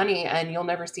with that money and you'll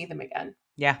never see them again.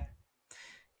 Yeah.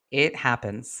 It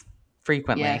happens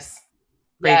frequently. Yes.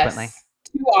 Frequently. Yes.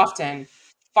 Too often.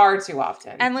 Far too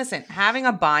often. And listen, having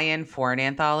a buy-in for an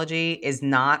anthology is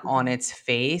not on Mhm. its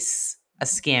face a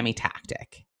scammy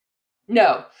tactic.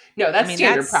 No, no, I that's mean,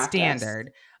 standard that's practice.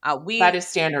 standard. That We is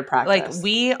standard like practice.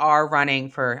 we are running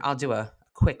for I'll do a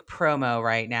quick promo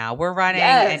right now. We're running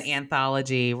an Yes.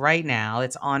 anthology right now.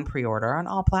 It's on pre-order on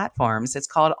all platforms. It's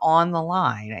called On the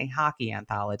Line, a hockey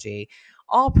anthology.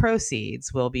 All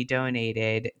proceeds will be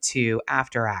donated to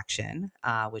After Action,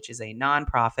 which is a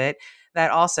nonprofit that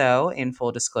also, in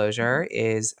full disclosure,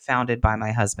 is founded by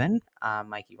my husband,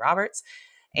 Mikey Roberts,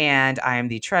 and I am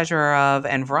the treasurer of,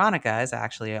 and Veronica is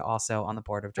actually also on the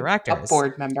board of A directors.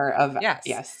 board member of, Yes.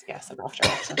 yes, yes, of After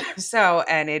Action. So,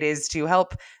 and it is to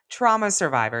help trauma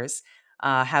survivors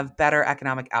have better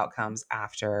economic outcomes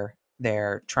after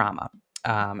their trauma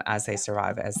as they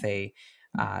survive, as they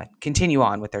continue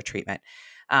on with their treatment.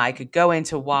 I could go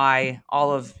into why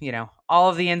all of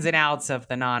the ins and outs of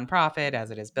the nonprofit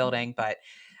as it is building, but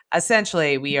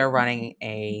essentially, we are running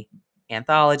a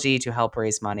anthology to help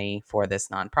raise money for this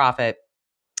nonprofit.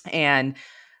 And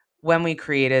when we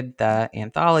created the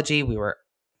anthology, we were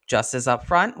just as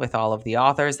upfront with all of the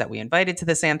authors that we invited to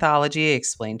this anthology,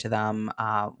 explained to them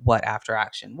what After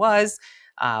Action was,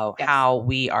 Yes. how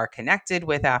we are connected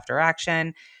with After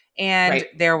Action. And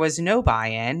Right. there was no buy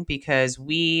in because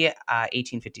we,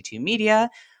 1852 Media,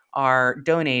 are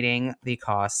donating the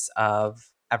costs of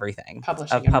everything of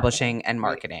Publishing and publishing marketing. and Right.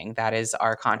 marketing. That is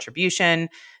our contribution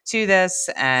to this.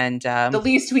 And The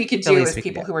least we could the do least is we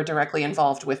can do. people who are directly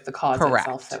involved with the cause itself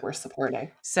Correct. that we're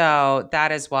supporting. So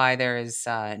that is why there is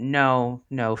no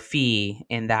fee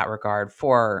in that regard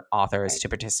for authors Right. to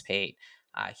participate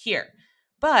here.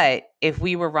 But if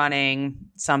we were running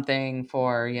something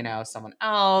for someone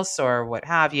else or what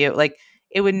have you, like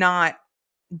it would not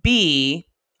be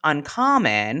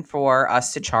uncommon for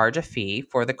us to charge a fee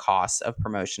for the costs of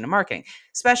promotion and marketing,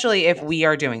 especially if we Yes.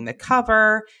 are doing the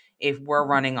cover, if we're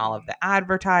running all of the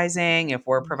advertising, if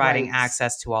we're providing Right.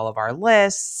 access to all of our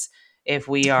lists, if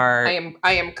we are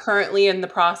I am currently in the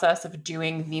process of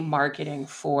doing the marketing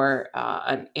for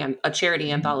a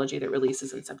charity anthology that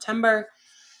releases in September.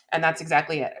 And that's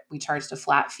exactly it. We charged a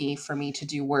flat fee for me to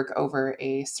do work over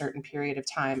a certain period of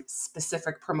time,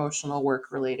 specific promotional work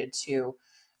related to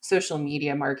social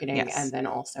media marketing and yes. then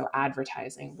also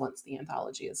advertising once the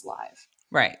anthology is live.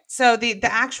 Right. So the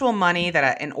actual money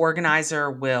that an organizer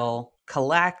will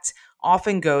collect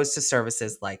often goes to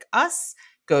services like us,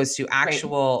 goes to Right.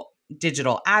 actual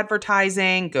digital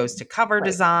advertising, goes to cover Right.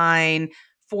 design,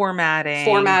 formatting,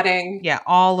 Formatting. yeah,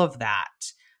 all of that,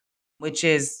 which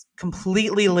is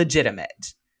completely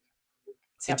legitimate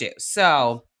to Yep. do.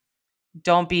 So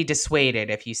don't be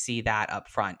dissuaded if you see that up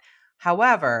front.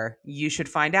 However, you should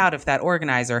find out if that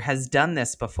organizer has done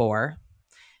this before,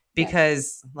 Yes.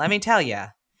 because let me tell you,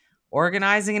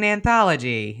 organizing an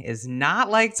anthology is not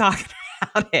like talking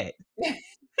about it.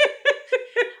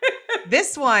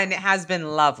 This one has been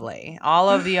lovely. All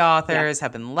of the Yeah. authors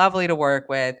have been lovely to work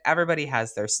with. Everybody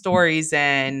has their stories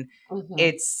in. Mhm.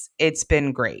 It's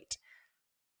been great.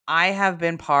 I have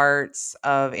been parts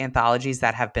of anthologies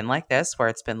that have been like this, where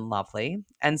it's been lovely,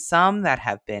 and some that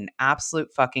have been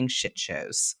absolute fucking shit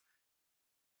shows.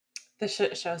 The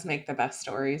shit shows make the best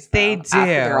stories, They though, after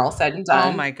they're do. all said and Oh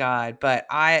done. my God. But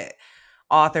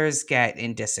authors get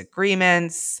in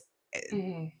disagreements.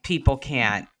 Mhm. People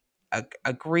can't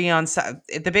agree on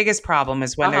the biggest problem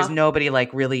is when there's Uh-huh. nobody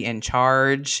like really in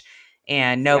charge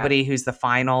and Yeah. nobody who's the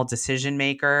final decision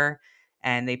maker,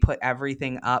 and they put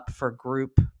everything up for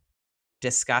group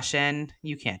discussion.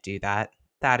 You can't do that.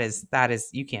 That is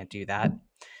you can't do that.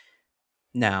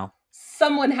 No.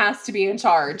 Someone has to be in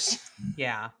charge.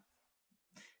 Yeah.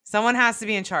 Someone has to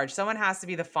be in charge. Someone has to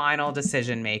be the final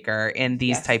decision maker in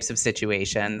these Yes. types of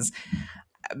situations.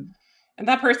 And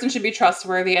that person should be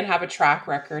trustworthy and have a track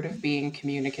record of being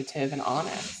communicative and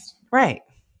honest. Right.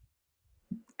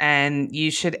 And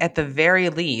you should, at the very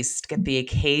least, get the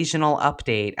occasional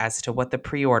update as to what the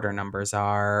pre order numbers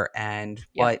are and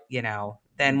Yep. what,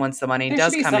 then once the money There should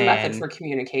does be come some method in, for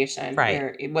communication right.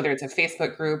 where, whether it's a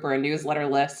Facebook group or a newsletter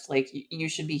list, like you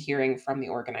should be hearing from the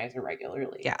organizer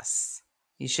regularly. Yes.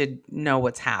 You should know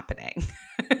what's happening.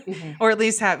 Hmm. Or at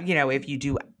least have,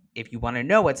 if you want to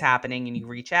know what's happening and you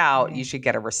reach out, you Hmm. should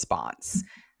get a response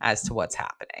as to what's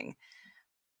happening.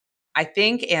 I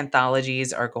think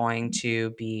anthologies are going to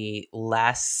be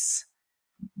less,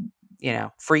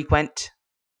 frequent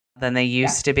than they Yeah.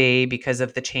 used to be because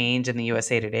of the change in the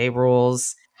USA Today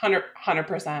rules. 100%.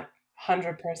 Because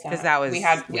 100%. that We was,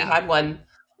 had we yeah. had one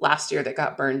last year that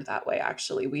got burned that way,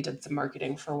 actually. We did some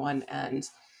marketing for one, and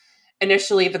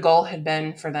initially the goal had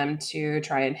been for them to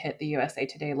try and hit the USA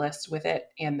Today list with it,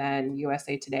 and then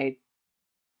USA Today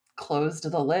closed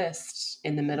the list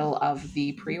in the middle of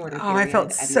the pre-order Oh, I felt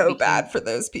period, and it so became bad for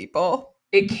those people.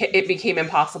 it became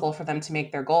impossible for them to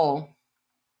make their goal.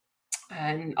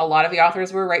 And a lot of the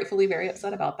authors were rightfully very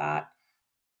upset about that.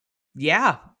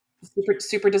 Yeah. Super,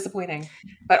 super disappointing.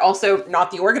 But also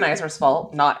not the organizer's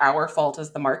fault, not our fault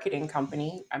as the marketing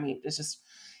company. I mean,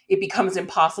 it becomes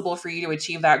impossible for you to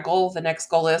achieve that goal. The next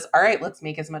goal is, all right, let's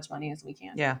make as much money as we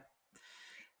can. Yeah.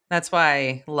 That's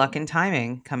why luck and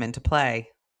timing come into play.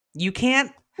 You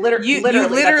can't, you Literally, that's a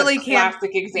literally can't,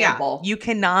 classic yeah, example. you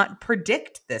cannot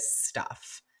predict this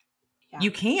stuff. Yeah.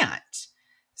 You can't.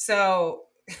 So,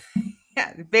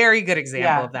 yeah, very good example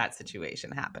Yeah. of that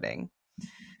situation happening.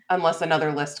 Unless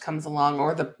another list comes along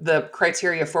or the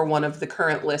criteria for one of the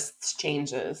current lists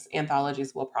changes,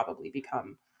 anthologies will probably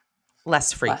become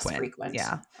Less less frequent. frequent.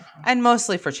 Yeah. Uh-huh. And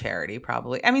mostly for charity,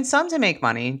 probably. I mean, some to make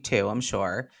money too, I'm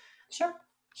sure. Sure.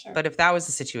 Sure. But if that was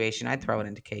the situation, I'd throw it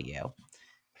into KU.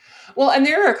 Well, and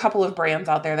there are a couple of brands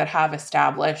out there that have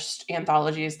established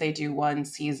anthologies. They do one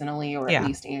seasonally or at Yeah.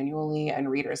 least annually, and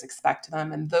readers expect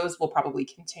them, and those will probably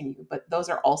continue. But those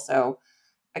are also,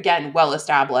 again, well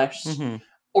established, Mm-hmm.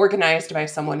 organized by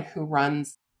someone who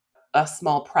runs a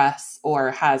small press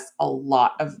or has a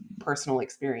lot of personal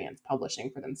experience publishing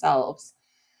for themselves.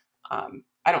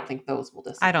 I don't think those will I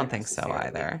disappear don't think so necessarily.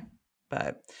 either.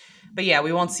 But yeah,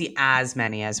 we won't see as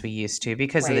many as we used to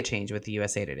because of the Right. change with the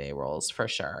USA Today rules, for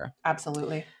sure.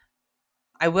 Absolutely.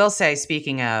 I will say,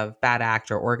 speaking of bad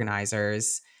actor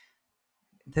organizers,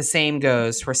 the same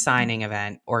goes for signing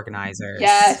event organizers.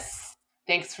 Yes.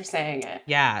 Thanks for saying it.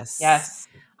 Yes. Yes.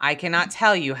 I cannot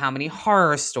tell you how many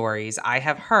horror stories I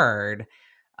have heard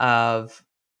of,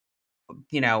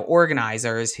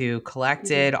 organizers who Hmm.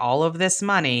 collected all of this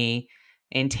money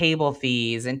in table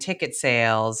fees and ticket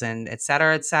sales and et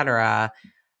cetera, et cetera.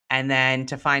 And then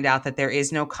to find out that there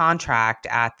is no contract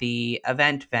at the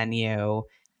event venue.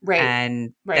 Right.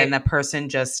 And then Right. the person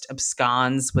just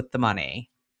absconds with the money.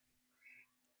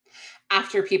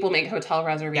 After people make hotel Yes.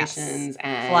 reservations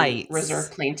and reserve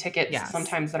Flights. plane tickets, Yes.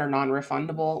 sometimes that are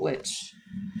non-refundable, which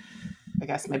I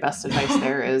guess my best advice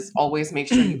there is always make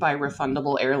sure you buy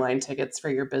refundable airline tickets for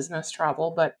your business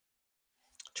travel. But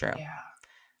True. yeah,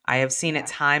 I have seen it yeah.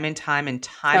 time and time and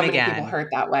time So many people again. hurt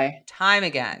that way. Time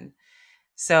again.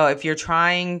 So if you're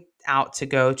trying out to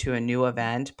go to a new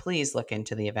event, please look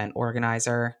into the event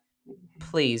organizer. Mhm.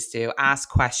 Please do. Ask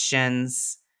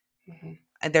questions. Mhm.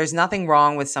 There's nothing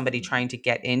wrong with somebody trying to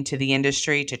get into the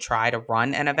industry to try to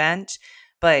run an event,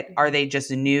 but are Mhm. they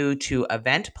just new to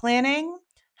event planning?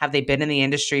 Have they been in the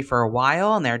industry for a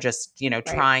while and they're just, Right.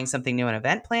 trying something new in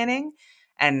event planning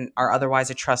and are otherwise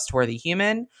a trustworthy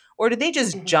human? Or did they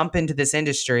just Mhm. jump into this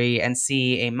industry and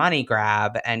see a money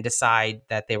grab and decide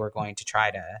that they were going to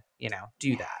try to,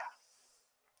 do that?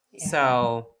 Yeah.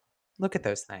 So look at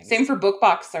those Same things. for book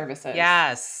box services.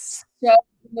 Yes. So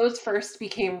when those first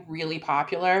became really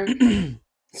popular,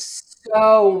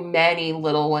 so many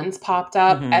little ones popped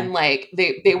up, Hmm. and like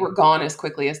they were gone as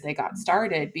quickly as they got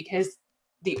started because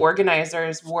the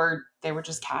organizers were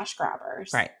just cash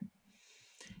grabbers. Right.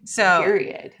 So,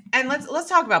 Period. and let's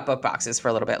talk about book boxes for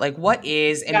a little bit. Like what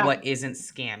is and Yeah. what isn't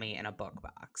scammy in a book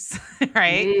box,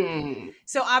 right? Mm.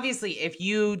 So obviously if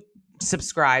you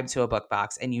subscribe to a book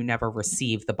box and you never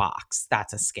receive the box,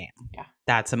 that's a scam. Yeah,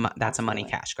 That's a money absolutely.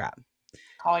 cash grab.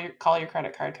 Call your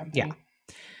credit card Yeah,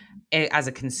 company. as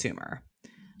a consumer. Yeah.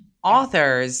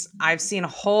 Authors, I've seen a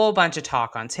whole bunch of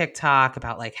talk on TikTok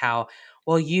about like how,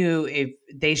 well, if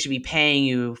they should be paying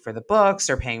you for the books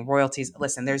or paying royalties.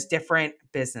 Listen, there's different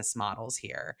business models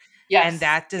here. And Yes.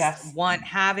 that does Yes.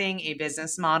 having a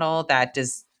business model that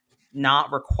does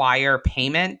not require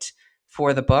payment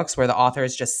for the books, where the author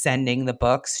is just sending the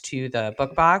books to the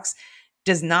book box,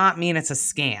 does not mean it's a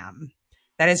scam.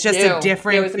 That is just a No. No.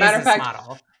 different As a matter of business fact,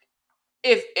 model.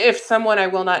 if someone I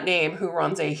will not name who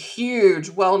runs a huge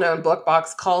well-known book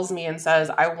box calls me and says,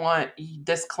 "I want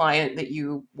this client that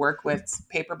you work with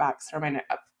paperbacks for my,"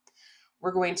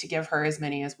 we're going to give her as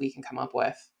many as we can come up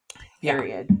with. Yeah.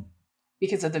 Period.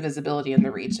 Because of the visibility and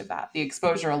the reach of that. The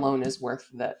exposure alone is worth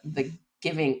the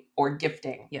giving or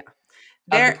gifting Yeah. of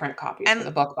the There print copies for and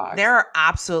the book there box. are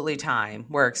absolutely time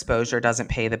where exposure doesn't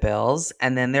pay the bills,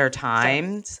 and then there are Sure.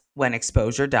 times when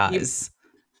exposure You does.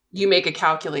 you make a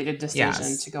calculated decision to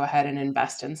Yes. go ahead and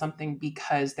invest in something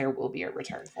because there will be a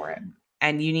return for it.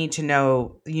 And you need to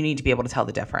be able to tell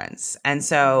the difference. And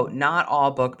so not all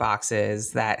book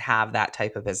boxes that have that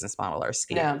type of business model are No,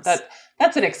 scams.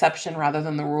 that's an exception rather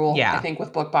than the rule, I Yeah, think,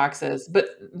 with book boxes. But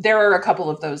there are a couple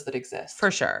of those that for exist.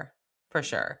 sure. For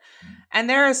sure. And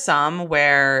there are some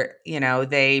where,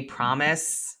 they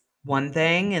promise one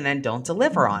thing and then don't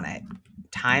deliver on it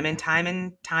time and time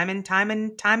and time and time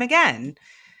and time again.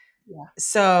 Yeah.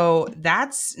 So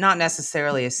that's not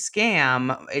necessarily a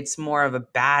scam. It's more of a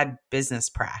bad business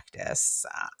practice.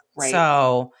 Right.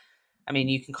 So, I mean,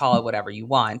 you can call it whatever you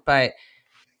want, but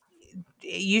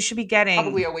you should be Probably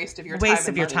getting a waste of a your time waste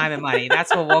and of your time money. and money.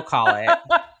 That's what we'll call it.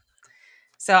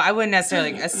 So I wouldn't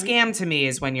necessarily, a scam to me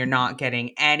is when you're not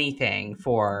getting anything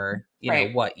for,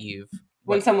 Right. what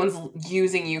When someone's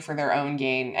using you for their own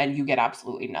gain and you get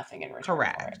absolutely nothing in return for it.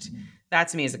 correct. That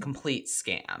to me is a complete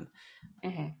scam.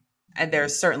 Hmm. And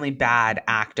there's certainly bad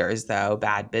actors, though,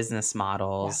 bad business Yeah.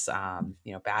 models,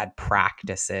 bad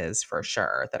practices for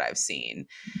sure that I've seen.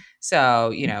 So,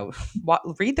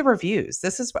 read the reviews.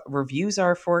 This is what reviews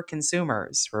are for: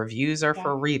 consumers. Reviews are Yeah.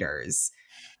 for readers.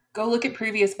 Go look at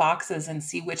previous boxes and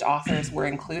see which authors were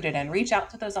included and reach out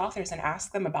to those authors and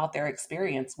ask them about their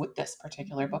experience with this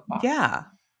particular book box. Yeah.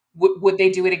 Would they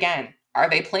do it again? Are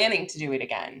they planning to do it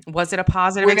again? Was it a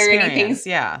positive Were there any experience? things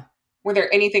Yeah. were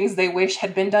there any things they wish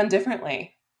had been done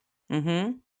differently?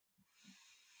 Mm-hmm.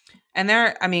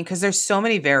 And because there's so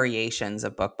many variations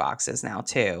of book boxes now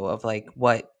too, of like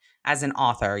what, as an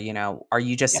author, are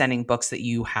you just Yep. sending books that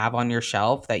you have on your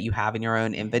shelf that you have in your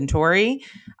own inventory?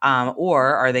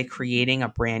 Or are they creating a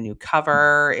brand new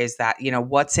cover? Is that,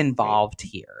 what's Right. involved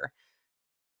here?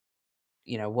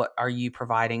 What are you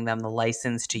providing them the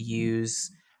license to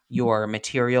use your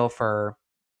material for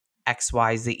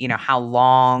XYZ? How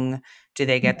long do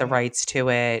they get the Right. rights to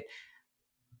it?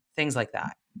 Things like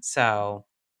that. So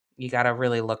you got to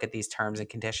really look at these terms and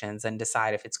conditions and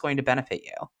decide if it's going to benefit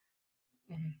you.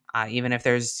 Mhm. Even if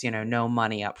there's, no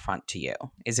money up front to you,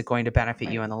 is it going to benefit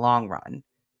you Right. in the long run?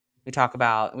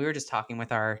 We were just talking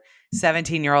with our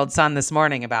 17-year-old son this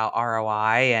morning about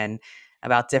ROI and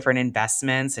about different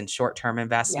investments and short-term Yeah.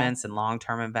 investments and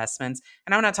long-term investments.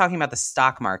 And I'm not talking about the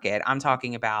stock market. I'm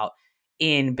talking about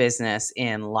in business,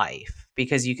 in life,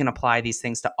 because you can apply these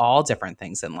things to all different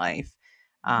things in life.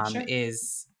 Sure.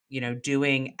 Is,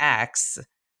 doing X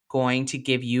going to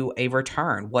give you a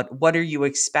return? What are you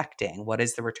expecting? What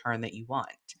is the return that you want?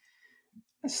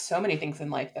 There's so many things in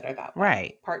life that are that way.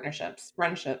 Right. Partnerships,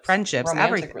 friendships, Friendships, romantic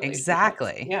everything. relationships.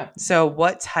 Exactly. Yeah. So,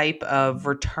 what type of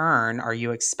return are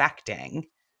you expecting?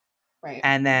 Right.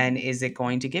 And then is it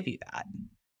going to give you that?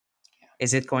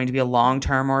 Is it going to be a long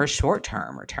term or a short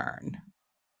term return?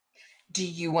 Do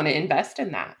you want to invest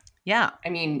in that? Yeah. I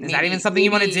mean, Is that even maybe something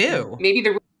you want to maybe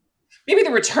do? maybe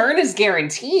the return is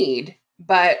guaranteed,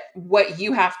 but what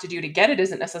you have to do to get it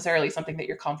isn't necessarily something that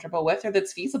you're comfortable with or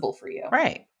that's feasible for you.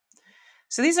 Right.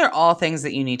 So, these are all things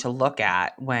that you need to look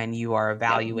at when you are Yep.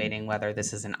 evaluating whether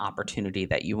this is an opportunity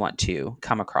that you want to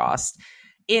come across.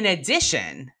 in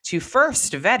addition to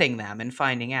first vetting them and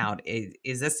finding out,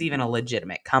 is this even a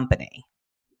legitimate company?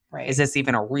 Right. Is this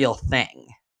even a real thing?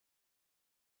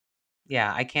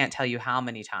 Yeah, I can't tell you how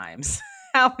many times,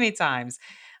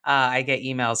 I get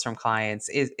emails from clients.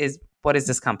 What is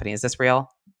this company? Is this real?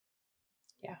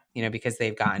 Yeah. Because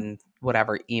they've gotten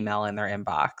whatever email in their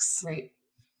inbox. Right.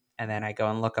 And then I go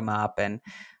and look them up and,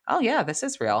 oh, yeah, this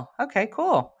is real. Okay,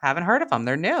 cool. Haven't heard of them.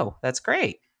 They're new. That's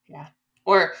great. Yeah.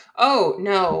 Or, oh,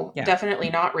 no, Yeah. definitely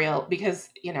not real, because,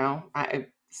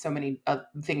 so many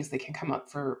things that can come up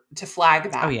to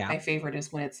flag that. Oh, yeah. My favorite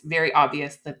is when it's very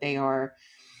obvious that they are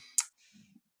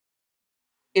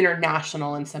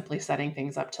international and simply setting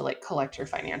things up to like collect your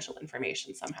financial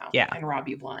information somehow. Yeah. And rob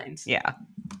you blind. Yeah.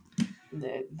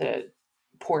 The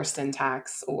poor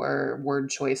syntax or word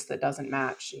choice that doesn't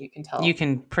match. You can tell You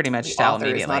can pretty much the tell author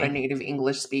is not a immediately. native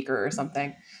English speaker or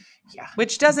something. Yeah.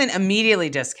 Which doesn't immediately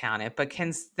discount it, but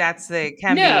can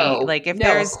be like, if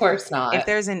No, of course not. if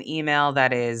there's an email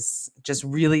that is just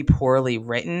really poorly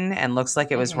written and looks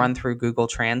like it was run through Google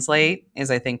Translate, is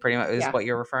I think pretty much is what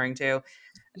you're referring to.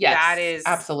 Yes,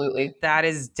 absolutely. That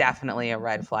is definitely a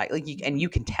red flag. Like, and you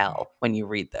can tell when you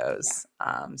read those.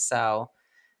 So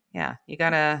yeah, you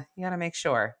gotta make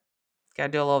sure. Gotta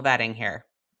do a little vetting here.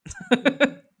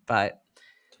 But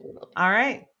Totally. all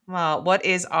right. Well, what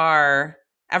is our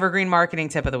Evergreen Marketing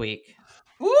Tip of the week?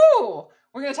 Ooh,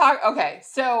 we're going to talk. Okay.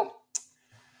 So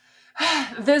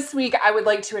this week, I would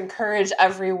like to encourage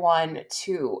everyone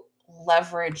to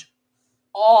leverage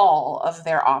all of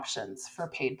their options for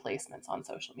paid placements on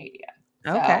social media.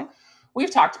 Okay. So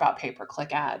we've talked about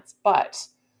pay-per-click ads, but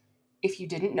if you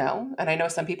didn't know, and I know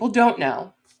some people don't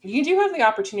know, you do have the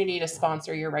opportunity to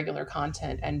sponsor your regular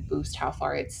content and boost how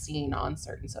far it's seen on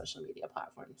certain social media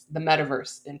platforms, the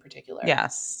metaverse in particular.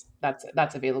 Yes.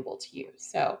 That's available to you.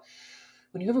 So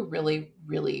when you have a really,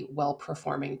 really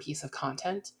well-performing piece of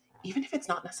content, even if it's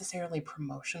not necessarily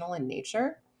promotional in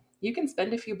nature, you can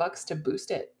spend a few bucks to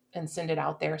boost it and send it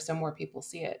out there so more people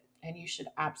see it. And you should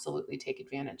absolutely take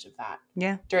advantage of that.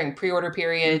 Yeah. During pre-order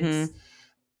periods,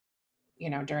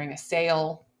 during a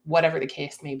sale, whatever the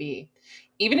case may be.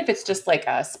 Even if it's just like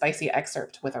a spicy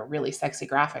excerpt with a really sexy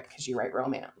graphic because you write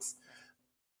romance,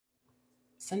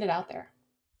 send it out there.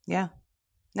 Yeah.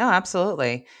 No,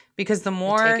 absolutely. Because the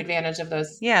more take advantage of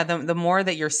those. Yeah, the more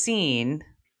that you're seen,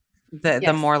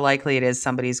 the more likely it is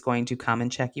somebody's going to come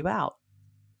and check you out.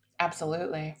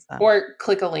 Absolutely. So. Or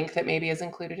click a link that maybe is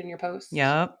included in your post.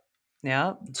 Yep.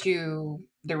 To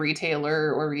the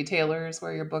retailer or retailers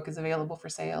where your book is available for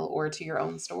sale, or to your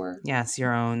own store. Yes,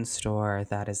 your own store.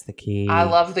 That is the key. I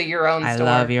love the your own store. I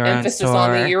love your Emphasis own store.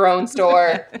 on the your own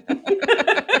store.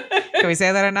 Can we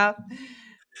say that enough?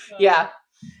 Yeah.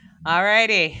 All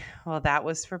righty. Well, that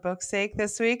was For Book's Sake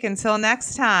this week. Until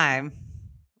next time.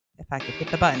 If I could hit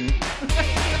the button.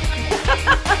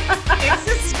 It's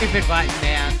a stupid button,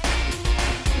 man.